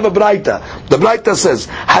 because we have a Braita. The Braita says,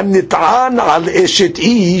 Hanit'an al eshet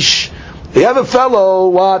ish. You have a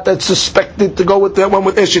fellow that's suspected to go with that one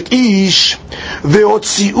with eshet ish.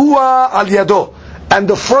 Ve'otzi'ua al yado. And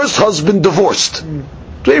the first husband divorced.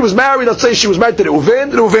 So he was married, let's say she was married to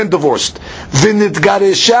Reuven divorced.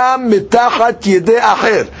 V'nitgaresha mitachat yedei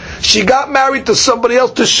acher. She got married to somebody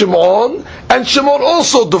else, to Shimon, and Shimon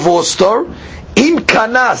also divorced her. In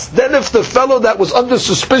kanas, then if the fellow that was under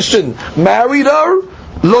suspicion married her,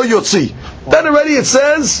 lo yotzi. Then already it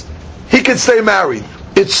says he can stay married.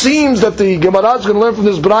 It seems that the Gemara is going to learn from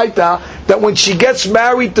this Braita that when she gets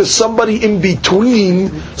married to somebody in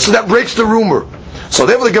between, so that breaks the rumor. So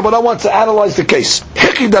therefore the Gemara wants to analyze the case.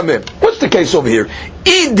 What's the case over here?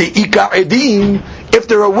 If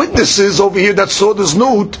there are witnesses over here that saw this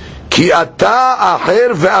note,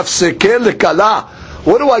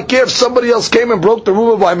 what do I care if somebody else came and broke the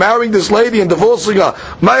rumor by marrying this lady and divorcing her?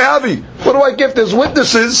 Ma'avi. What do I care if there's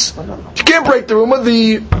witnesses? You can't break the rumor.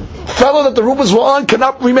 The fellow that the rumors were on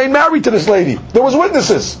cannot remain married to this lady. There was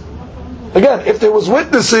witnesses. Again, if there was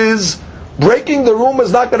witnesses, breaking the rumor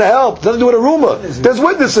is not going to help. It doesn't do with a rumor. There's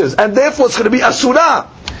witnesses, and therefore it's going to be asura.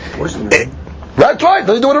 That's right.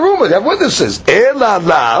 Doesn't do with a rumor. They have witnesses. Ela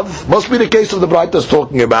lav must be the case of the Braita is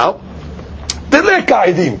talking about.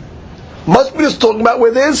 Must be just talking about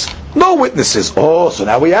where there's no witnesses. Oh, so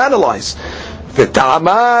now we analyze.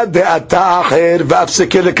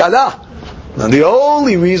 And the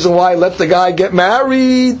only reason why I let the guy get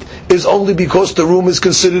married is only because the room is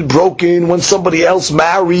considered broken when somebody else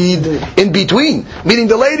married in between. Meaning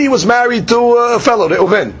the lady was married to a fellow,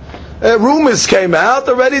 Reuven. Rumors came out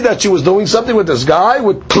already that she was doing something with this guy,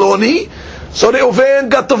 with Ploni. So Reuven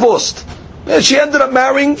got divorced. And she ended up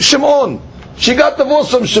marrying Shimon. She got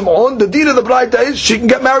divorced from Shimon. The deed of the bride is she can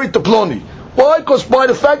get married to Ploni. Why? Because by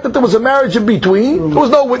the fact that there was a marriage in between, there was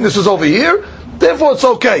no witnesses over here, therefore it's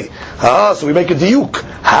okay. So we make a diuk.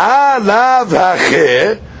 Halav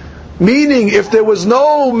hacher, meaning if there was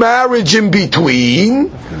no marriage in between,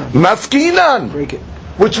 mafkinan. Break it.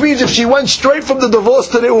 Which means if she went straight from the divorce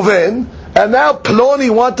to Reuven, and now Ploni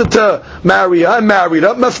wanted to marry her and married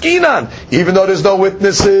her, mafkinan, even though there's no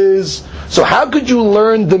witnesses. So how could you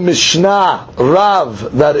learn the Mishnah,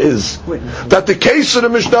 Rav, that is? That the case of the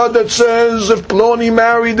Mishnah that says if Ploni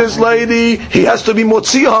married this lady, he has to be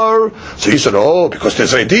motzi her. So he said, oh, because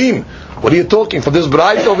there's edim. What are you talking? For this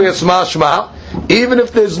bride over here, smashma, even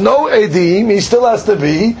if there's no edim, he still has to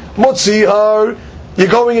be motzi her. You're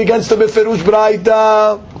going against the Beferush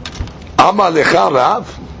Braita. Amalecha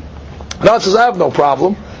Rav. Now it says, I have no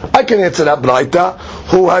problem. I can answer that Braita.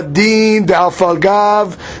 Hu hadin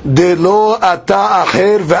de'afalgav de'lo ata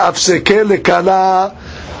acher ve'afseke lekala.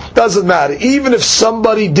 Doesn't matter. Even if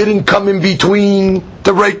somebody didn't come in between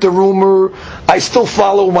to break the rumor, I still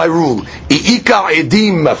follow my rule. I'ika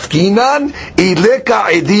edim mafkinan,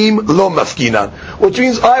 ileka edim lo mafkinan. Which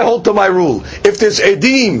means I hold to my rule. If there's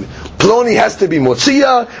edim, Ploni has to be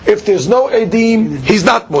motzia. If there's no edim, he's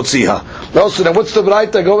not motzia. No, so then what's the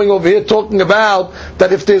Braita going over here talking about?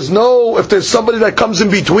 That if there's somebody that comes in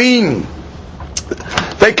between,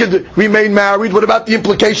 they could remain married. What about the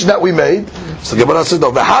implication that we made? So the Gemara says,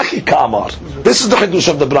 no, v'hachi kamar. This is the chidush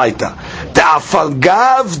of the Braita.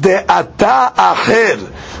 Te'afalgav de'ata acher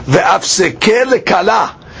ve'afseke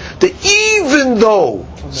lekala. That even though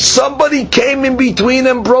somebody came in between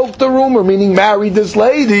and broke the rumor, meaning married this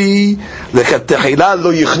lady, lechatechila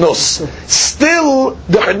lo yichnos. Still,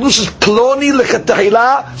 the chidush is Ploni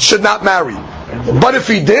lechatechila should not marry. But if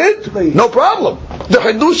he did, no problem. The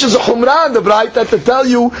chidush is a chumrah in the Braita to tell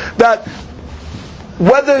you that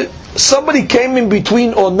whether somebody came in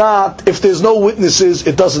between or not, if there's no witnesses,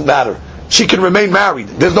 it doesn't matter. She can remain married.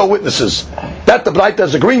 There's no witnesses. That the Braita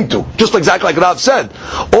is agreeing to. Just exactly like Rav said.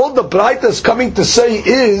 All the Braita is coming to say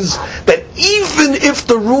is that even if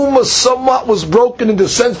the rumor somewhat was broken in the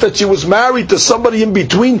sense that she was married to somebody in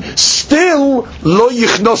between, still lo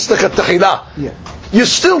yichnos lechatechila. You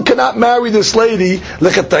still cannot marry this lady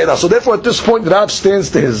lechatechila. So therefore at this point Rav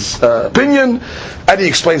stands to his opinion, and he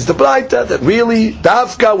explains the Braita that really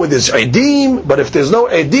Davka with his edim, but if there's no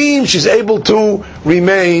edim, she's able to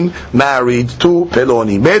remain married to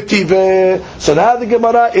Peloni. Metive. So now the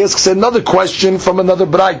Gemara asks another question from another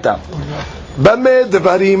Braita. Bame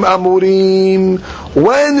devarim amurim.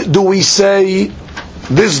 When do we say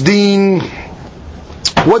this deen?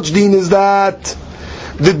 Which deen is that?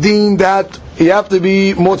 The deen that you have to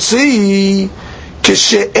be motzi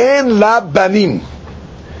kishe'en la banim.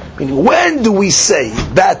 When do we say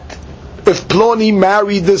that if Ploni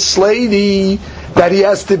married this lady, that he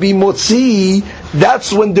has to be motzi,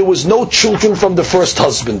 that's when there was no children from the first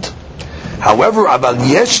husband. However, aval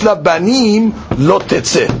yesh la banim lo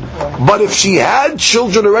tetzeh. But if she had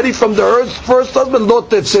children already from the first husband, lo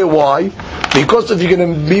tetzeh. Why? Because if you're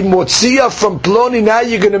going to be motzia from Ploni, now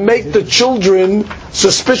you're going to make the children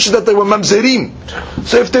suspicious that they were mamzerim.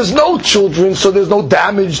 So if there's no children, so there's no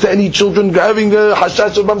damage to any children having the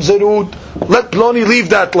hashash of mamzerut, let Ploni leave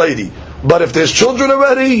that lady. But if there's children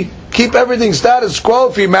already, keep everything status quo.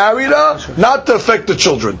 If he married her, not to affect the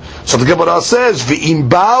children. So the Gemara says, "V'im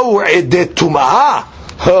ba'u edet tumah."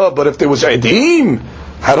 But if there was edim,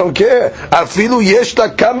 I don't care. Afilu yesh la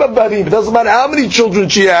kama barim. It doesn't matter how many children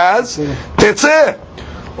she has. Tetzeh.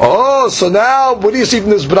 Oh, so now what do you see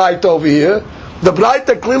from this braita over here? The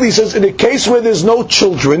braita clearly says, in a case where there's no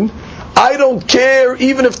children, I don't care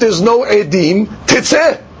even if there's no edim.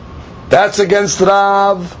 Tetzeh. That's against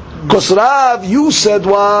Rav. Because Rav, you said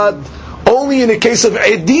what? Only in a case of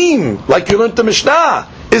edim, like you learned the Mishnah,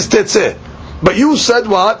 is tetzeh. But you said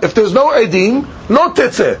what? If there's no edim, no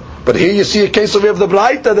tetzeh. But here you see a case of, we have the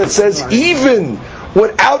Braita that says even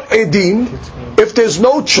without edim, if there's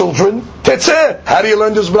no children, tetzeh. How do you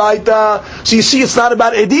learn this Braita? So you see it's not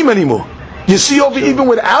about edim anymore. You see over even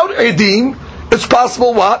without edim, it's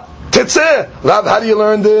possible what? Tetzeh. Rav, how do you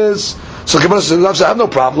learn this? So Rav says, I have no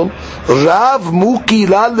problem. Rav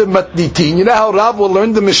mukila lematnitin. You know how Rav will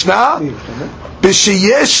learn the Mishnah?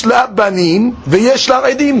 B'sheyesh la banim v'yesh la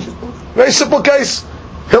edim. Very simple case.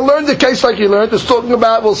 He'll learn the case like he learned. It's talking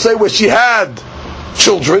about, we'll say, where she had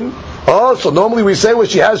children. Oh, so normally we say where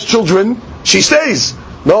she has children, she stays.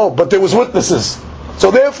 No, but there was witnesses. So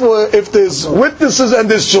therefore, if there's witnesses and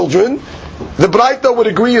there's children, the Braita would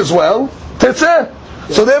agree as well. Tetzeh.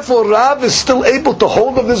 So therefore, Rav is still able to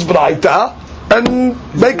hold of this Braita and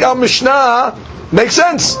make our Mishnah make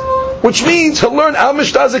sense. Which means he'll learn our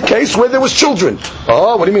Mishnah as a case where there was children.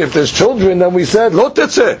 Oh, what do you mean? If there's children, then we said, Lo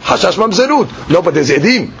tetzeh, hashash mamzerut. No, but there's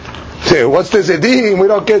edim. Once there's edim, we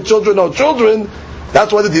don't get children, no children.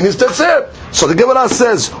 That's why the din is tetzeh. So the Gemara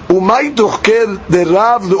says, Umay tuchkel de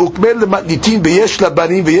Rav leukmel lematnitin beyesh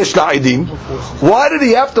labanim beyesh la'edim. Why did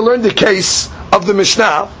he have to learn the case of the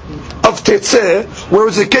Mishnah of tetzeh, where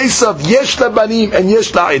it's a case of yesh labanim and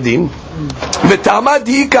yesh la'edim?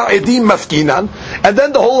 And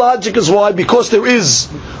then the whole logic is why? Because there is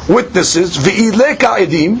witnesses, and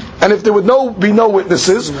if there would be no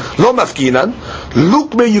witnesses, lo mafkinan,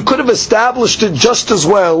 lukme, you could have established it just as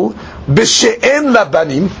well, b'she'en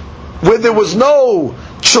labanim, where there was no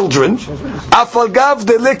children, afalgav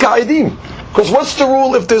deleka edim. Because what's the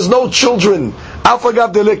rule if there's no children?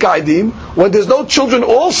 Afalgav deleka edim. When there's no children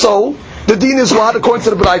also, the deen is what, according to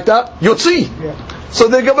the Braita? Yotzi. So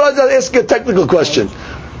the Gemara is asking a technical question.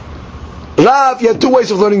 Rav, you had two ways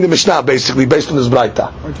of learning the Mishnah, basically, based on this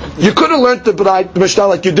Braita. You could have learned the Mishnah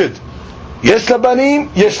like you did. Yesh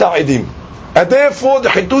labanim, yesh la'edim. And therefore, the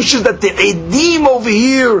Hidush is that the edim over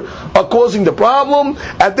here are causing the problem,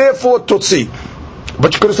 and therefore, tutsi.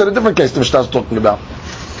 But you could have said a different case the Mishnah is talking about.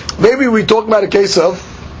 Maybe we talk about a case of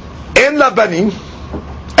en labanim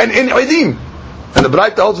and en edim. And the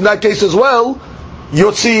Braita holds in that case as well,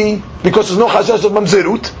 Yotzi, because there's no hashash of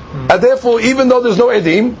mamzerut, and therefore, even though there's no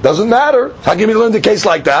edim, doesn't matter. How can we learn the case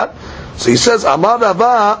like that? So he says, Amar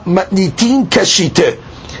Rava matnitin kashite.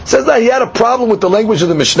 Says that he had a problem with the language of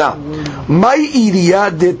the Mishnah. My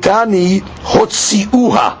iriya detani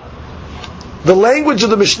hotziuha. The language of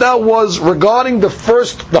the Mishnah was regarding the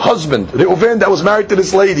husband, the Reuven that was married to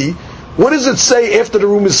this lady. What does it say after the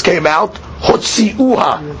rumors came out?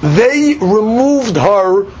 Hotziuha. They removed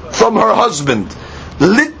her from her husband.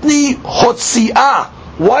 Litni hotzi'ah.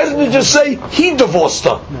 Why didn't it just say he divorced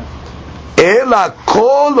her? Ela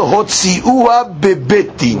kol hotzi'uha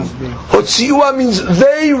bebetin. Hotzi'uha means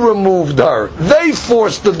they removed her. They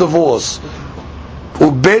forced the divorce.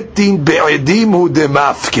 Ubetin be'edim hu de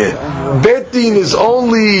mafke. Betin is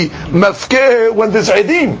only mafke when there's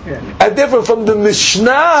edim. And therefore from the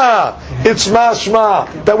Mishnah, it's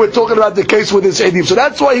mashma that we're talking about the case with this edim. So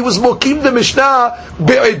that's why he was mokim the Mishnah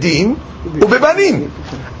be'edim ubebanim.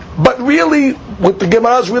 But really, what the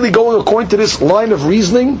Gemara is really going according to this line of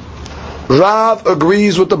reasoning, Rav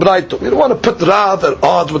agrees with the Braito. We don't want to put Rav at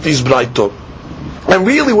odds with these Braitot. And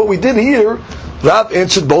really what we did here, Rav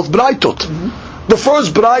answered both Braitot. The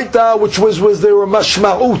first Braita, which was there were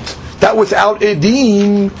mashma'ut, that without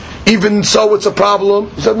edim, even so it's a problem.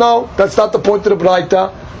 He said, no, that's not the point of the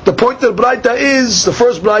Braita. The point of the Braita is, the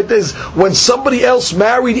first Braita is, when somebody else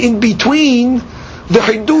married in between, the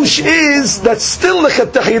Hidush is that still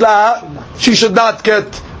she should not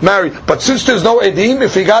get married. But since there's no edim,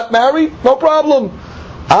 if he got married, no problem.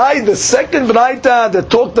 The second Braita that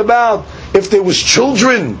talked about if there was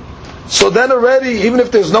children, so then already, even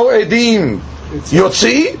if there's no Edim,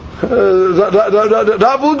 Yotzi,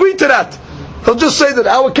 Rav will agree to that. He'll just say that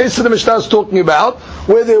our case in the Mishnah is talking about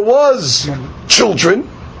where there was children.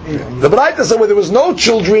 The Braita said where there was no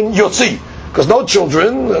children, Yotzi. Because no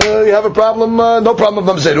children, you have a problem, no problem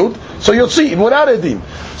of Mamzerut. So Yotzi, even without Edim.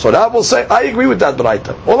 So Rav will say, I agree with that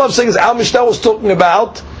Braita. All I'm saying is our Mishnah was talking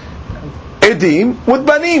about Edim with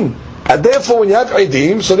Banim. And therefore, when you have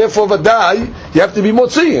Edim, so therefore Vadai, you have to be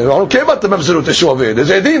Motzi. I don't care about the Mamzerut issue over here. There's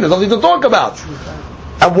Edim, there's nothing to talk about.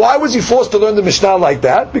 And why was he forced to learn the Mishnah like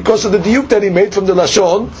that? Because of the diuk that he made from the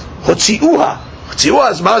Lashon, Hotzi'uha.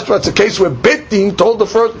 Hotzi'uha is mashma, it's a case where Bet Din told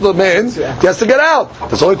the man, he has to get out.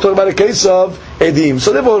 That's only talking about a case of Edim.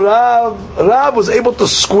 So therefore Rav was able to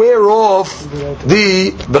square off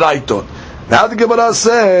the Braitot. Now the Gemara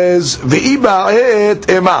says, V'iba'et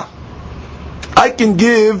ema. I can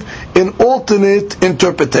give an alternate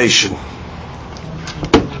interpretation.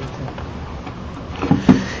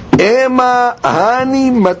 Ema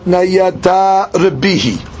hani matnayata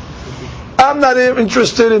rebihi. I'm not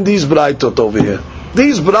interested in these braitot over here.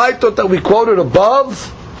 These braitot that we quoted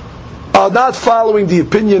above are not following the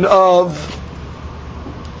opinion of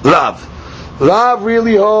Rav. Rav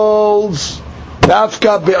really holds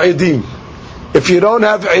dafka be'edim. If you don't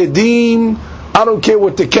have edim, I don't care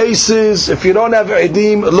what the case is. If you don't have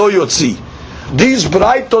edim, lo yotzi. These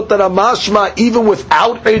braitot that are mashma even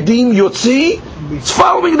without edim yotzi, it's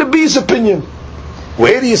following the B's opinion.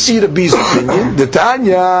 Where do you see the B's opinion? The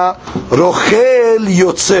Tanya rochel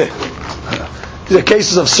yotze. These are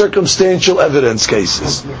cases of circumstantial evidence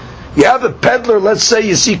cases. You have a peddler, let's say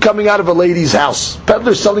you see coming out of a lady's house.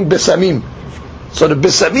 Peddler selling besamim. So the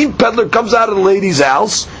besamim peddler comes out of the lady's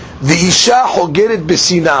house. The isha hogeret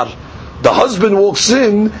besinar. The husband walks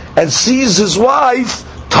in and sees his wife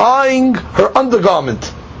tying her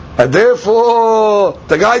undergarment. And therefore,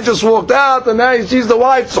 the guy just walked out and now he sees the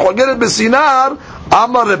wife. So hogeret besinar.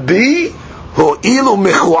 Amar Rabbi ho'ilu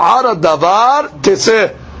mechu'ara davar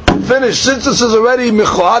teseh. Finished. Since this is already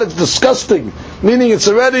mechu'ar, it's disgusting. Meaning it's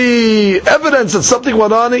already evidence that something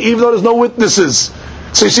went on even though there's no witnesses.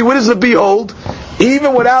 So you see, what does the hold?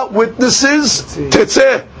 Even without witnesses,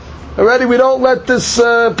 tetzeh. Already we don't let this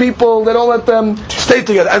people, they don't let them stay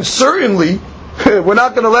together. And certainly, we're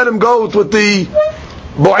not going to let him go with the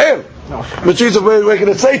bo'er. Which means if we're going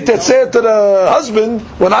to say tetzeh to the husband,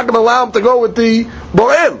 we're not going to allow him to go with the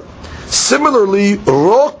bo'er. Similarly,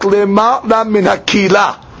 rok lema'na min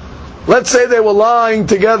hakila. Let's say they were lying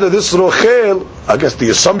together, this rochel, I guess the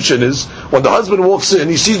assumption is, when the husband walks in,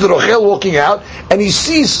 he sees the rochel walking out, and he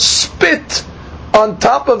sees spit on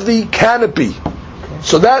top of the canopy.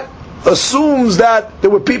 So that assumes that there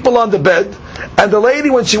were people on the bed, and the lady,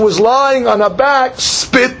 when she was lying on her back,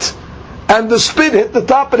 spit, and the spit hit the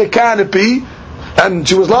top of the canopy, and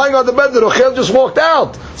she was lying on the bed, the rochel just walked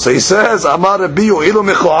out. So he says, Amar Rabbi ilu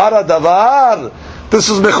mechu'ara davar. This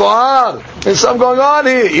is mechu'ar. There's something going on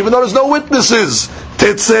here, even though there's no witnesses.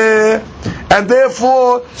 Tetzeh. And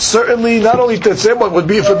therefore, certainly, not only tetzeh, but would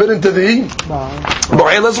be forbidden to the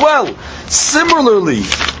bo'el as well. Similarly,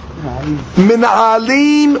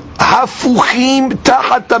 min'alim hafuchim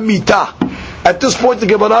tachat hamita. At this point, the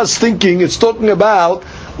Gemara is thinking, it's talking about,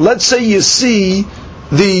 let's say you see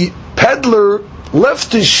the peddler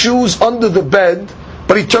left his shoes under the bed,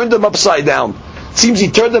 but he turned them upside down. It seems he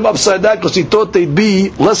turned them upside down because he thought they'd be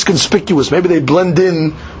less conspicuous. Maybe they blend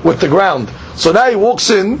in with the ground. So now he walks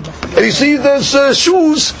in and he sees those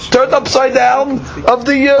shoes turned upside down of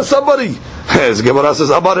the somebody. As Gemara says,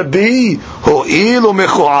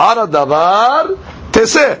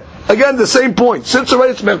 again, the same point. Since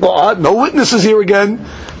already it's mechu'ar, no witnesses here again.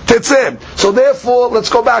 Tetzeh. So therefore, let's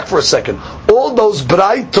go back for a second. All those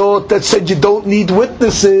braitot that said you don't need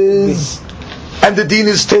witnesses, and the deen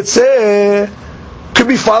is tetzeh, could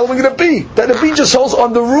be following Rabbi. That Rabbi just holds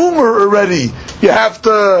on the rumor already. You have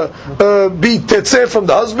to be tetzeh from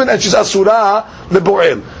the husband, and she's asura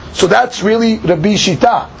lebo'el. So that's really Rabbi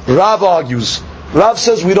Shita. Rav argues. Rav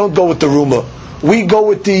says we don't go with the rumor. We go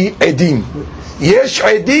with the edim. Yesh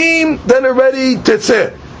edim, then already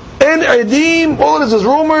tetzeh. In edim, all it is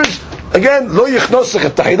rumors. Again, lo yichnos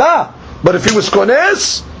tahida. But if he was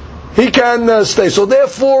kones, he can stay. So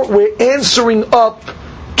therefore, we're answering up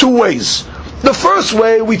two ways. The first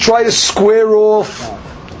way, we try to square off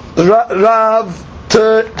Rav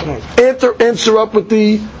to answer up with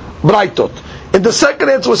the braitot. In the second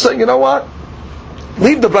answer, we're saying, you know what?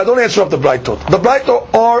 Leave the braitot, don't answer up the braitot. The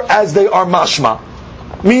braitot are as they are mashma.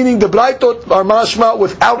 Meaning the braitot are mashma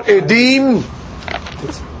without edim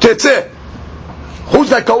tetzeh.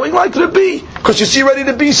 Who's that going like? Rabbi. Because you see already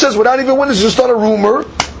the B says, without even witnesses, just on a rumor,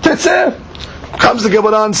 tetzeh. Comes the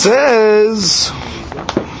Gemara and says,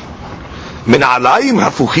 Min alayim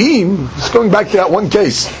hafuchim. It's going back to that one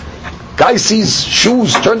case. Guy sees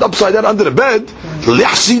shoes turned upside down under the bed.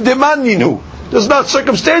 Lihsi demaninu. This is not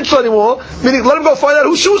circumstantial anymore. Meaning, let him go find out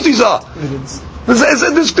whose shoes these are. There's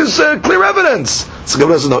clear evidence. So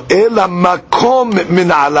Gemara says, no. Ela makom min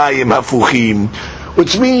alayim hafuchim.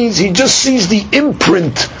 Which means he just sees the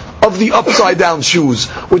imprint of the upside down shoes,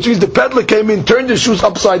 which means the peddler came in, turned his shoes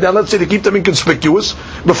upside down, let's say to keep them inconspicuous.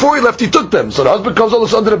 Before he left, he took them. So the husband comes all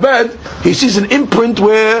this under the bed, he sees an imprint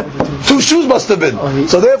where two shoes must have been.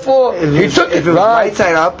 So therefore, he took it right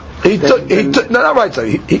side up. He took no, not right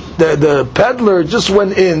side. The peddler just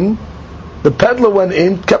went in. The peddler went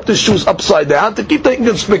in, kept his shoes upside down to keep them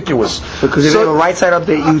inconspicuous. Because if they were right side up,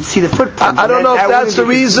 you'd see the footprint. I don't know if that's the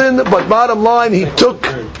reason, but bottom line, he took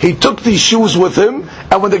these shoes with him,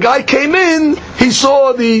 and when the guy came in, he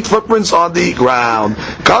saw the footprints on the ground.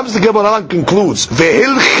 Comes the Gemara and concludes,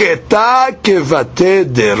 Ve'ilcheta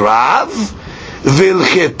kevate de Rav,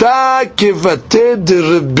 ve'ilcheta kevate de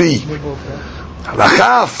Rabbi.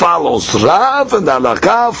 Halakha follows Rav, and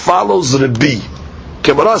halakha follows Rabbi.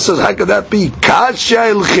 Gemara says, how could that be? Kasha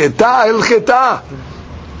ilcheta.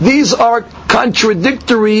 These are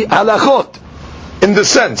contradictory halachot. In the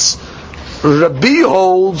sense, Rabbi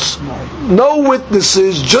holds no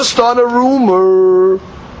witnesses, just on a rumor.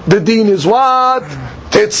 The deen is what?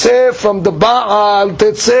 Tetzeh from the Baal,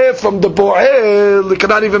 tetzeh from the Bo'el. They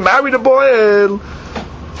cannot even marry the Bo'el.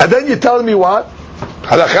 And then you're telling me what?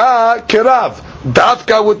 Halakha kerav.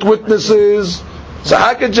 Dafka with witnesses. So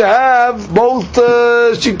how could you have both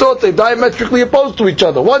shitot? They're diametrically opposed to each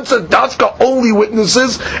other. One says dafka only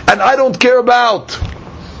witnesses, and I don't care about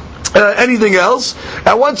anything else.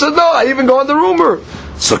 And one says no, I even go on the rumor.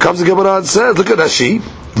 So comes the Gemara and says, look at Rashi,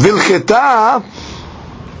 vilcheta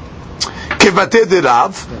kevate de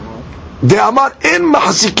Rav de amar en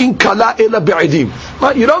mahasikin kala ela be'edim.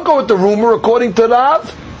 You don't go with the rumor according to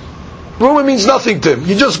Rav. Rumor means nothing to him.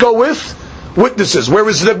 You just go with witnesses.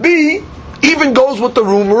 Whereas Rabbi even goes with the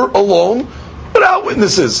rumor alone, without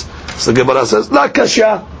witnesses. So the Gemara says, La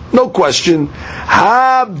kasha, no question.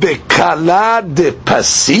 Ha bekala de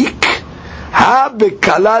pasik, ha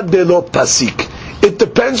bekala de lo pasik. It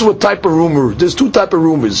depends what type of rumor. There's two type of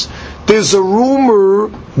rumors. There's a rumor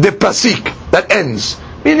de pasik, that ends.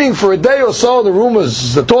 Meaning for a day or so,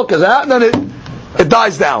 the talk is out, and then it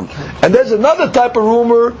dies down. And there's another type of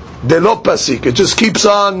rumor, de lo pasik. It just keeps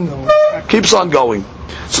on going.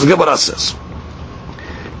 So the Gemara says,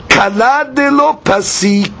 Kala de lo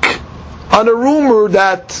pasik, on a rumor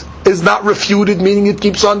that is not refuted, meaning it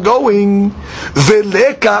keeps on going,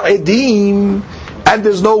 Veleka edim, and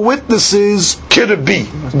there's no witnesses, kirabi.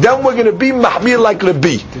 Then we're going to be mahmir like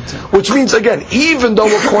Rabbi. Which means, again, even though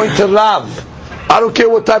we're going to Rav, I don't care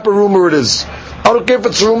what type of rumor it is. I don't care if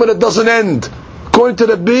it's a rumor that doesn't end. According to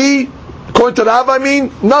Rabbi, according to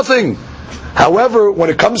Rav, nothing. However, when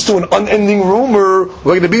it comes to an unending rumor,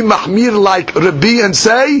 we're going to be mahmir like Rabbi and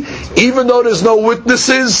say, even though there's no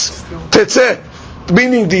witnesses, tetzeh,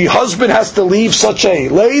 meaning the husband has to leave such a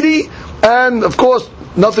lady, and of course,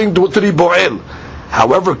 nothing to the bo'el.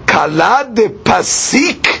 However, kala de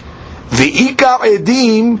pasik, v'ikar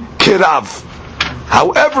edim kirav.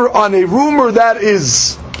 However, on a rumor that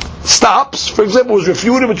is stops, for example, was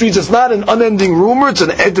refuted, which means it's not an unending rumor,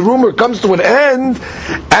 the rumor comes to an end,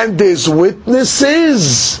 and there's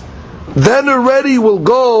witnesses, then already will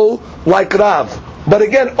go like Rav. But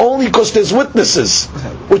again, only because there's witnesses,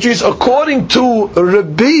 which is according to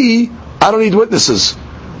Rabbi, I don't need witnesses.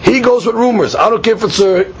 He goes with rumors. I don't care if it's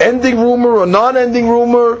an ending rumor or non-ending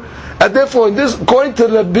rumor. And therefore, according to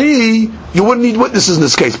Rabbi, you wouldn't need witnesses in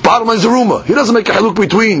this case. Bottom line is a rumor. He doesn't make a haluk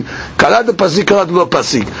between kalad de pasik, kalad de lo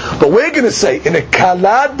pasik. But we're going to say, in a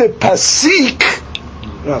kalad de pasik,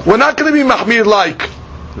 we're not going to be mahmir like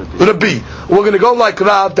Rabbi. We're going to go like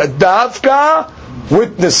Rav, that davka,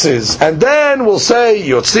 witnesses. And then we'll say,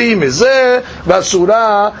 yotzim mizeh,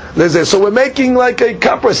 vasura, lezeh. So we're making like a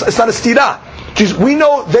compromise. It's not a stira. We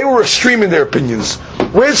know they were extreme in their opinions.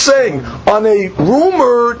 We're saying, on a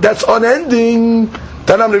rumor that's unending,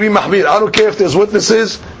 then I'm going to be mahmir. I don't care if there's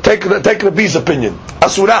witnesses, take Rabbi's opinion.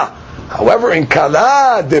 Asura. However, in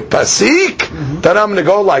kala de pasik, then I'm going to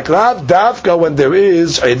go like Rav, dafka when there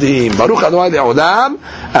is edim. Baruch Adonai le'olam.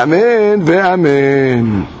 Amen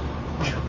ve'amen.